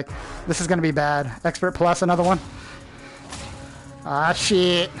this is like. This is gonna be bad. Expert plus, another one. Ah,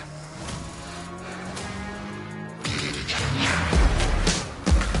 shit.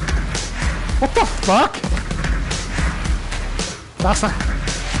 What the fuck? That's not...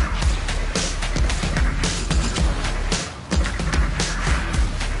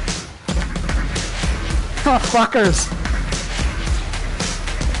 Oh, fuckers.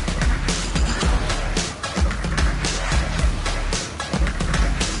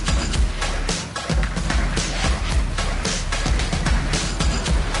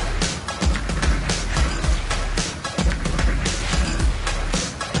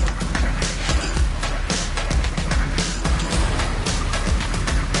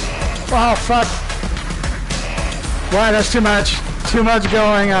 Oh, fuck. Wow, that's too much. Too much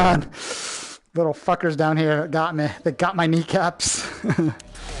going on. Little fuckers down here got me. They got my kneecaps.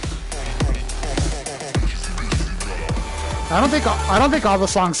 I don't think all the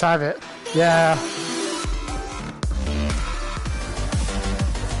songs have it. Yeah.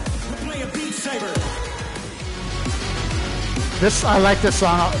 This, I like this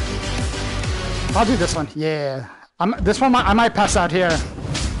song. I'll do this one. Yeah. This one I might pass out here.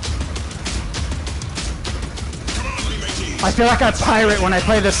 I feel like I pirate when I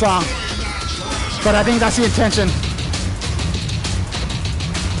play this song, but I think that's the intention.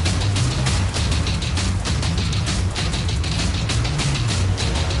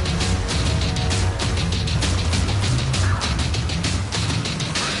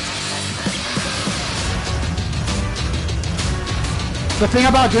 The thing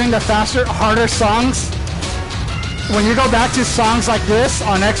about doing the faster, harder songs, when you go back to songs like this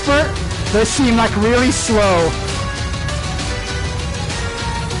on Expert, they seem like really slow.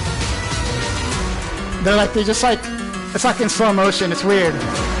 They just like, it's like in slow motion. It's weird.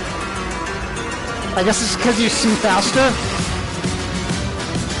 I guess it's because you sing faster.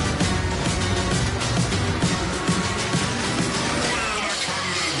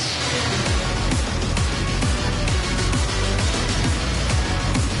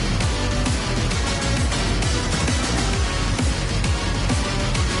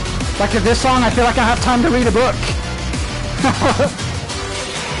 Like in this song, I feel like I have time to read a book.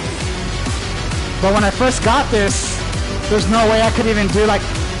 But when I first got this, there's no way I could even do like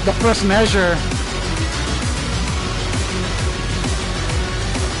the first measure.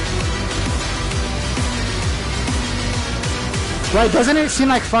 Right, doesn't it seem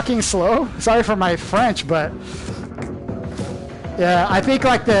like fucking slow? Sorry for my French, but yeah, I think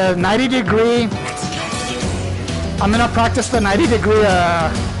like the 90 degree, I'm gonna practice the 90 degree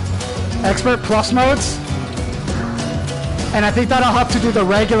Expert Plus modes. And I think that'll help to do the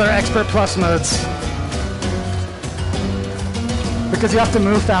regular Expert Plus modes. Because you have to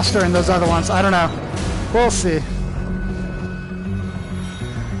move faster in those other ones. I don't know. We'll see.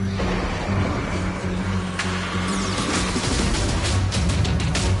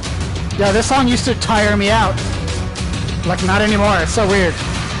 Yeah, this song used to tire me out. Like, not anymore. It's so weird.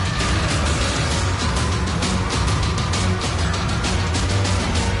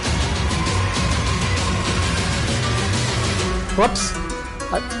 Whoops.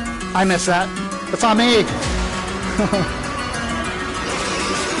 I missed that. It's on me.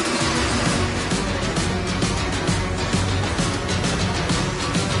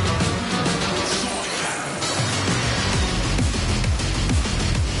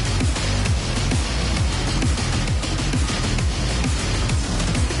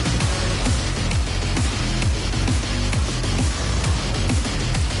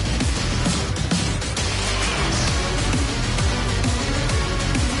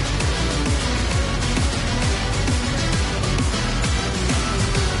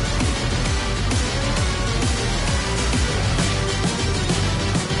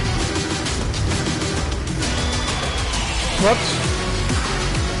 Whoops.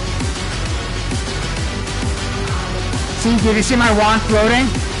 See, did you see my wand floating?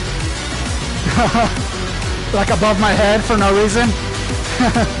 Like above my head for no reason?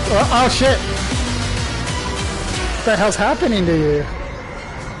 Oh shit. What the hell's happening to you?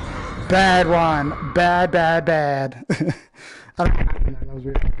 Bad one. Bad, bad, bad. That was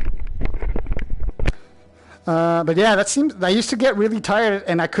weird. But yeah, I used to get really tired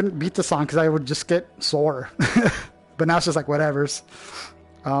and I couldn't beat the song because I would just get sore. But now it's just like whatever's.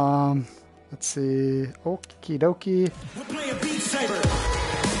 Let's see. Okie dokie. We're playing Beat Saber.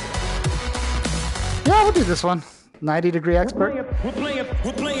 Yeah, we'll do this one. 90-degree expert. We're playing,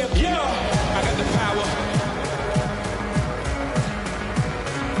 yeah. I got the power.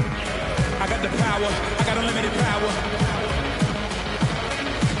 I got the power. I got unlimited power.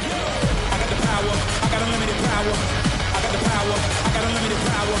 I got the power. I got unlimited power. I got the power. I got unlimited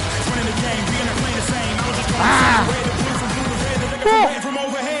power. Running the game. We ain't playing the same. I was just going to red, the blue from blue to red, the liquor from red from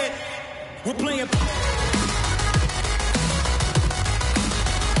overhead. We're playing.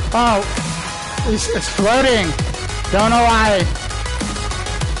 Oh, it's floating. Don't know why.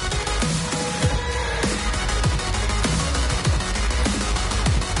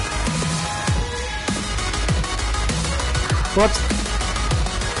 Whoops.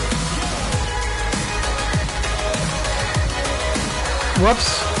 Whoops.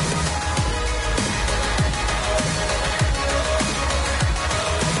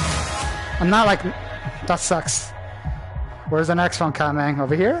 I'm not like... That sucks. Where's the next one coming?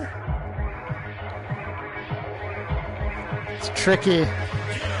 Over here? It's tricky.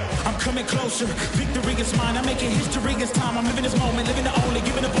 I'm coming closer. Victory is mine. I'm making history. It's time. I'm living this moment. Living the only.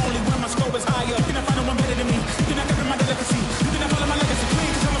 Giving up only when my score is higher. Can I find no one better than me? Can I cover my delicacy? You can follow my legacy.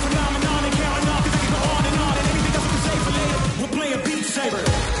 Please, cause I'm a phenomenon and carrying on. Cause I can go on and on. And anything else we can say for later. We're playing Beat Saber.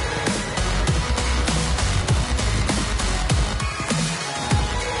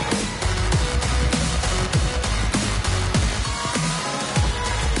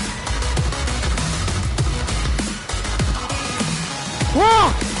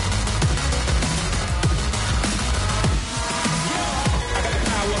 Whoa!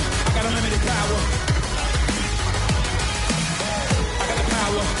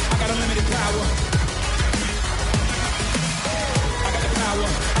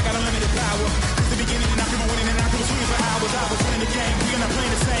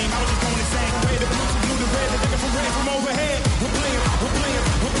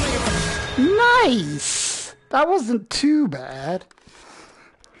 Nice! That wasn't too bad.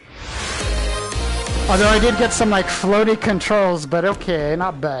 Although I did get some like floaty controls, but okay,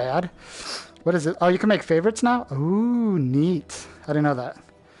 not bad. What is it? Oh, you can make favorites now? Ooh, neat. I didn't know that.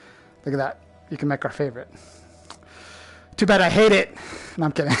 Look at that. You can make our favorite. Too bad I hate it. No,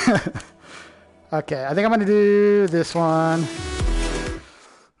 I'm kidding. Okay, I think I'm going to do this one.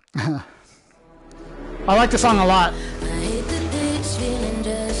 I like the song a lot.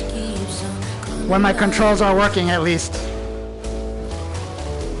 When my controls are working, at least.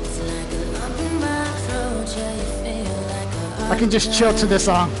 I can just chill to this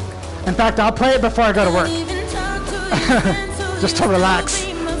song. In fact, I'll play it before I go to work. Just to relax.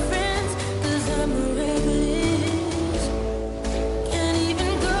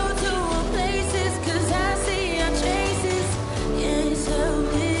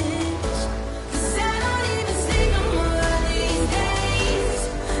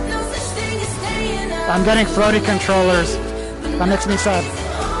 I'm getting floaty controllers. That makes me sad.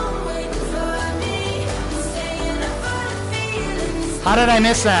 How did I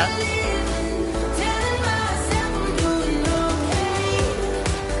miss that?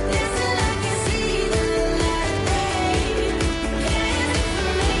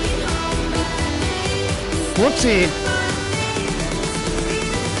 Whoopsie.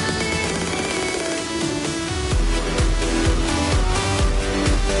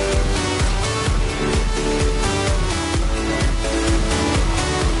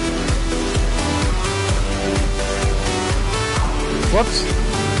 Whoops.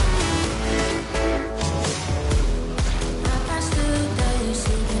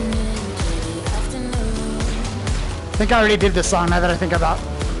 I think I already did this song now that I think about it.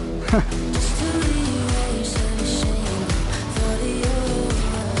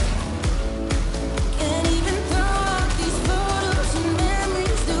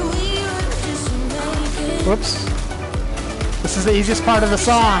 Whoops. This is the easiest part of the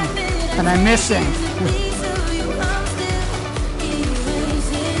song, and I'm missing.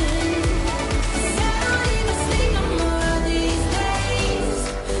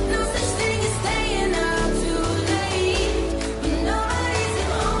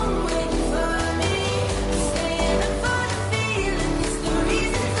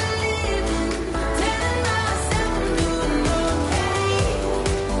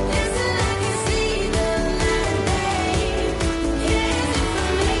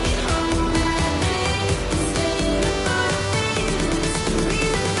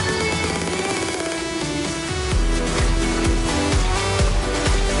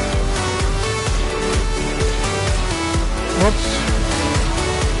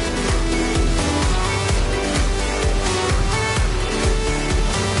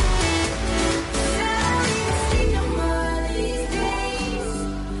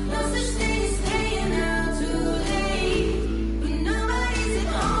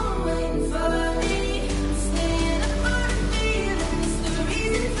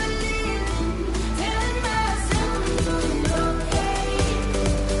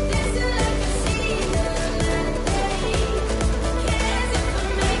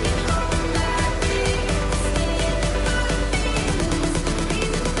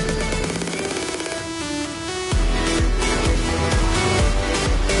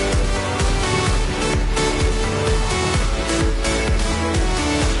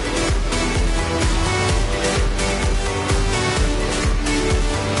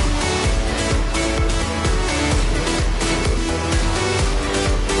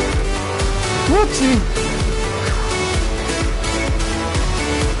 Whoopsie.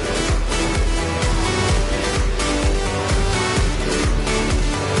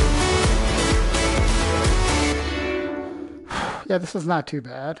 Yeah, this is not too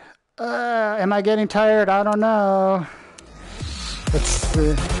bad. Am I getting tired? I don't know. Let's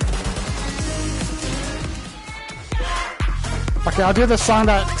see. Okay, I'll do the song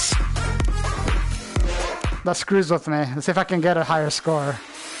that screws with me. Let's see if I can get a higher score.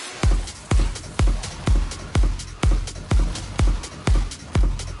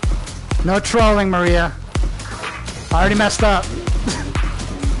 No trolling, Maria. I already messed up.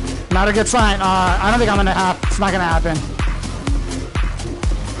 Not a good sign. I don't think I'm gonna have. It's not gonna happen.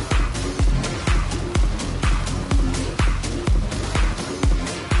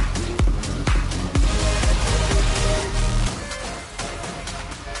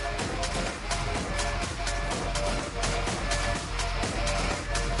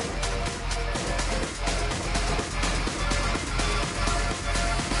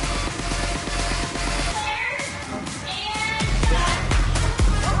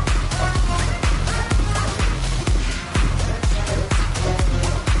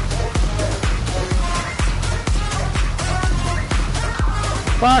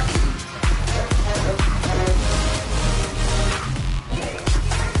 Fuck!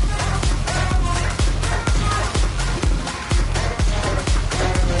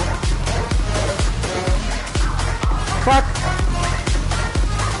 Fuck!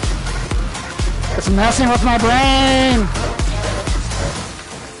 It's messing with my brain!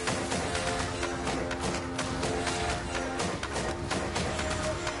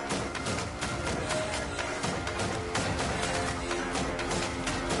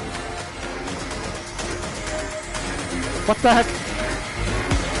 What the heck?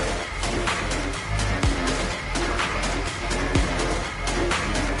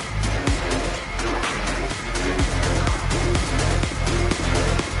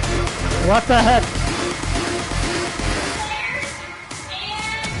 What the heck?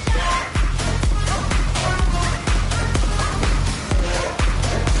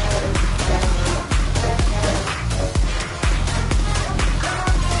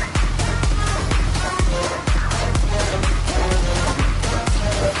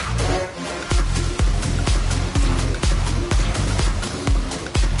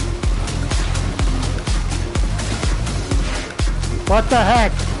 What the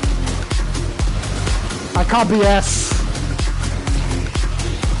heck? I call BS.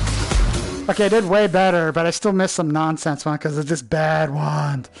 Okay, I did way better, but I still missed some nonsense one because of this bad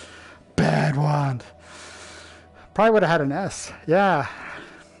wand. Bad wand. Probably would have had an S. Yeah.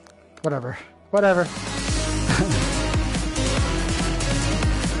 Whatever. Whatever.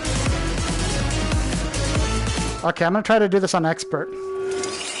 Okay, I'm gonna try to do this on expert.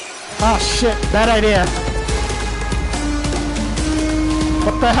 Oh shit, bad idea.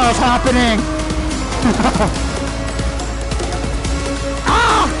 What the hell is happening?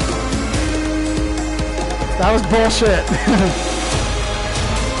 Ah! That was bullshit.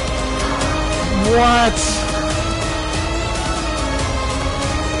 What?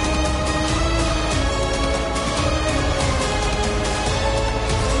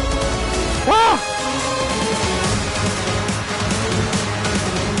 Ah!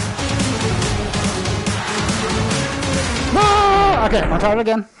 Okay, I'll try it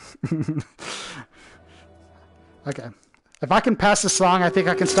again. Okay. If I can pass this song, I think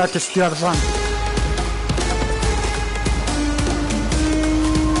I can start this the other song.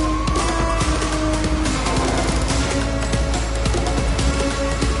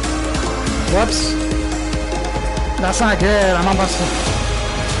 Whoops. That's not good. I'm almost...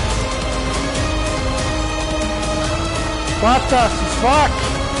 What the fuck?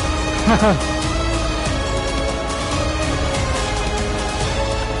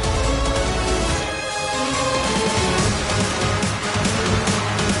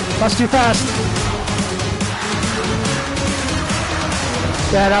 That's too fast.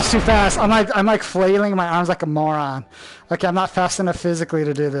 Yeah, that's too fast. I'm like flailing my arms like a moron. Okay, I'm not fast enough physically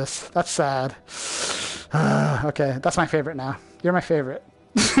to do this. That's sad. Okay, that's my favorite now. You're my favorite.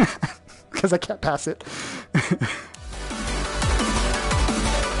 Because I can't pass it. I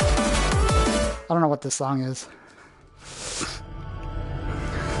don't know what this song is.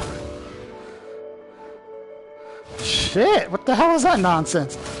 Shit, what the hell is that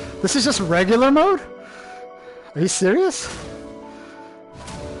nonsense? This is just regular mode? Are you serious?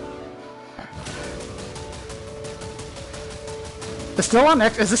 It's still on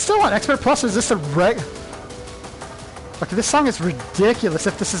is this still on Expert Plus or is this a Okay, this song is ridiculous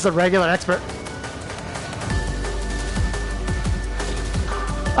if this is a regular Expert.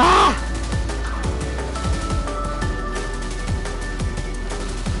 Ah!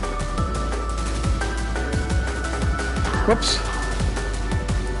 Whoops.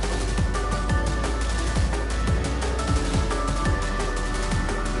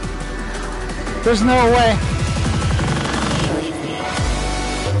 There's no way.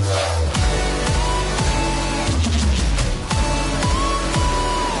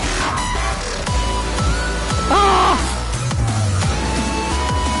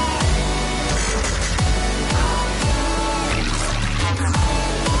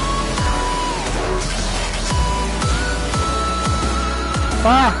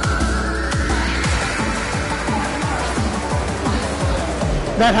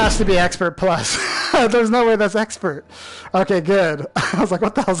 That has to be expert plus. There's no way that's expert. Okay, good. I was like,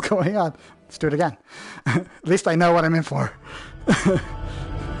 what the hell's going on? Let's do it again. At least I know what I'm in for.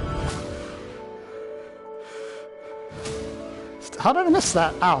 How did I miss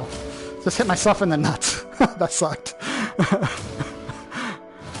that? Ow. Just hit myself in the nuts. That sucked.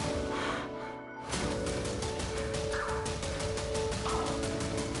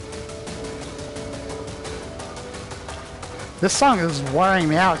 This song is wearing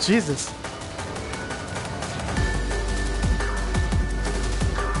me out, Jesus.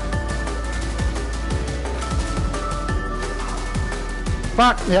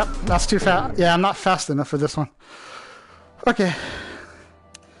 Fuck, yep, that's too fast. Yeah, I'm not fast enough for this one. Okay.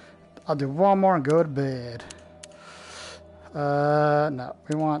 I'll do one more and go to bed. No,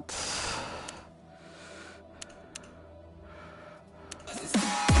 we want...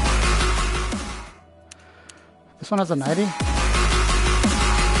 This one has a 90.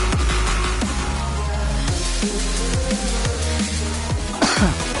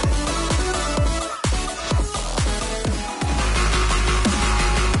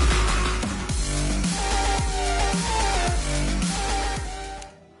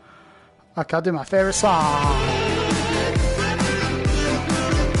 Okay, I'll do my favorite song.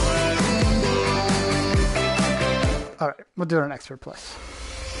 Alright, we'll do our next third place.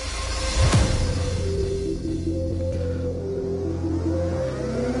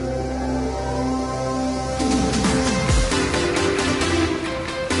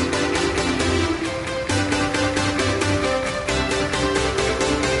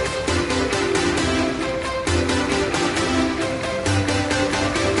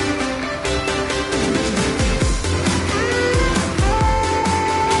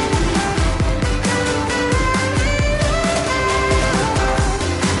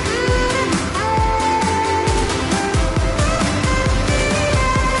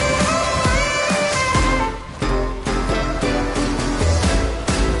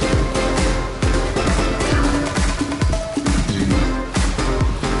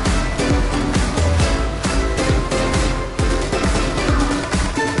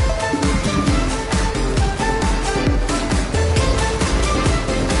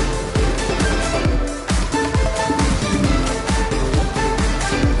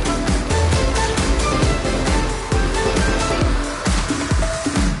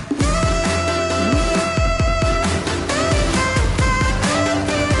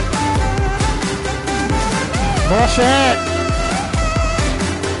 Bullshit!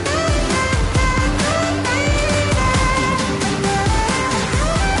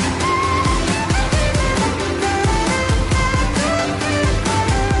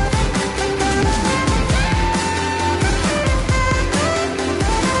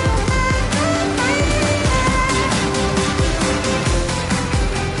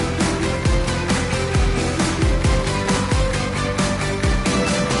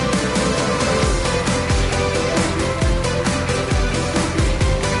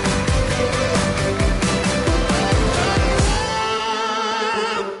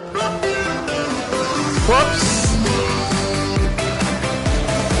 Whoops.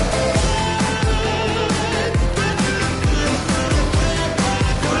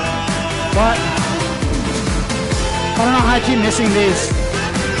 What? I don't know how I keep missing these.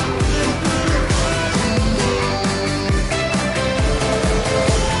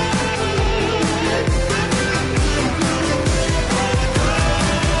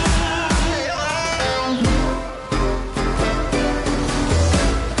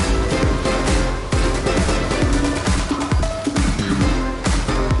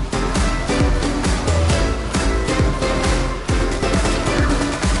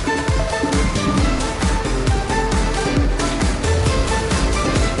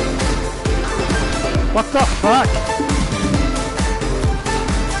 What the fuck?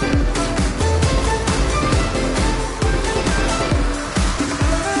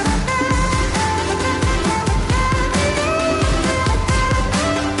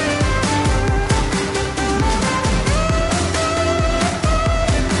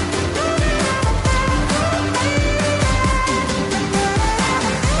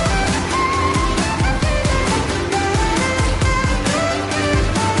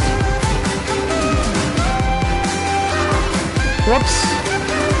 Whoops.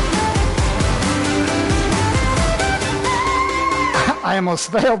 I almost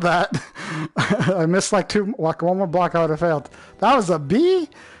failed that. I missed like one more block. I would have failed. That was a B?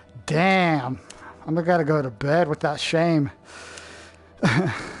 Damn. I'm gonna gotta go to bed with that shame.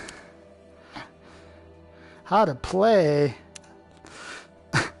 How to play.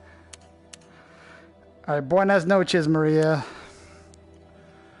 Alright, buenas noches, Maria.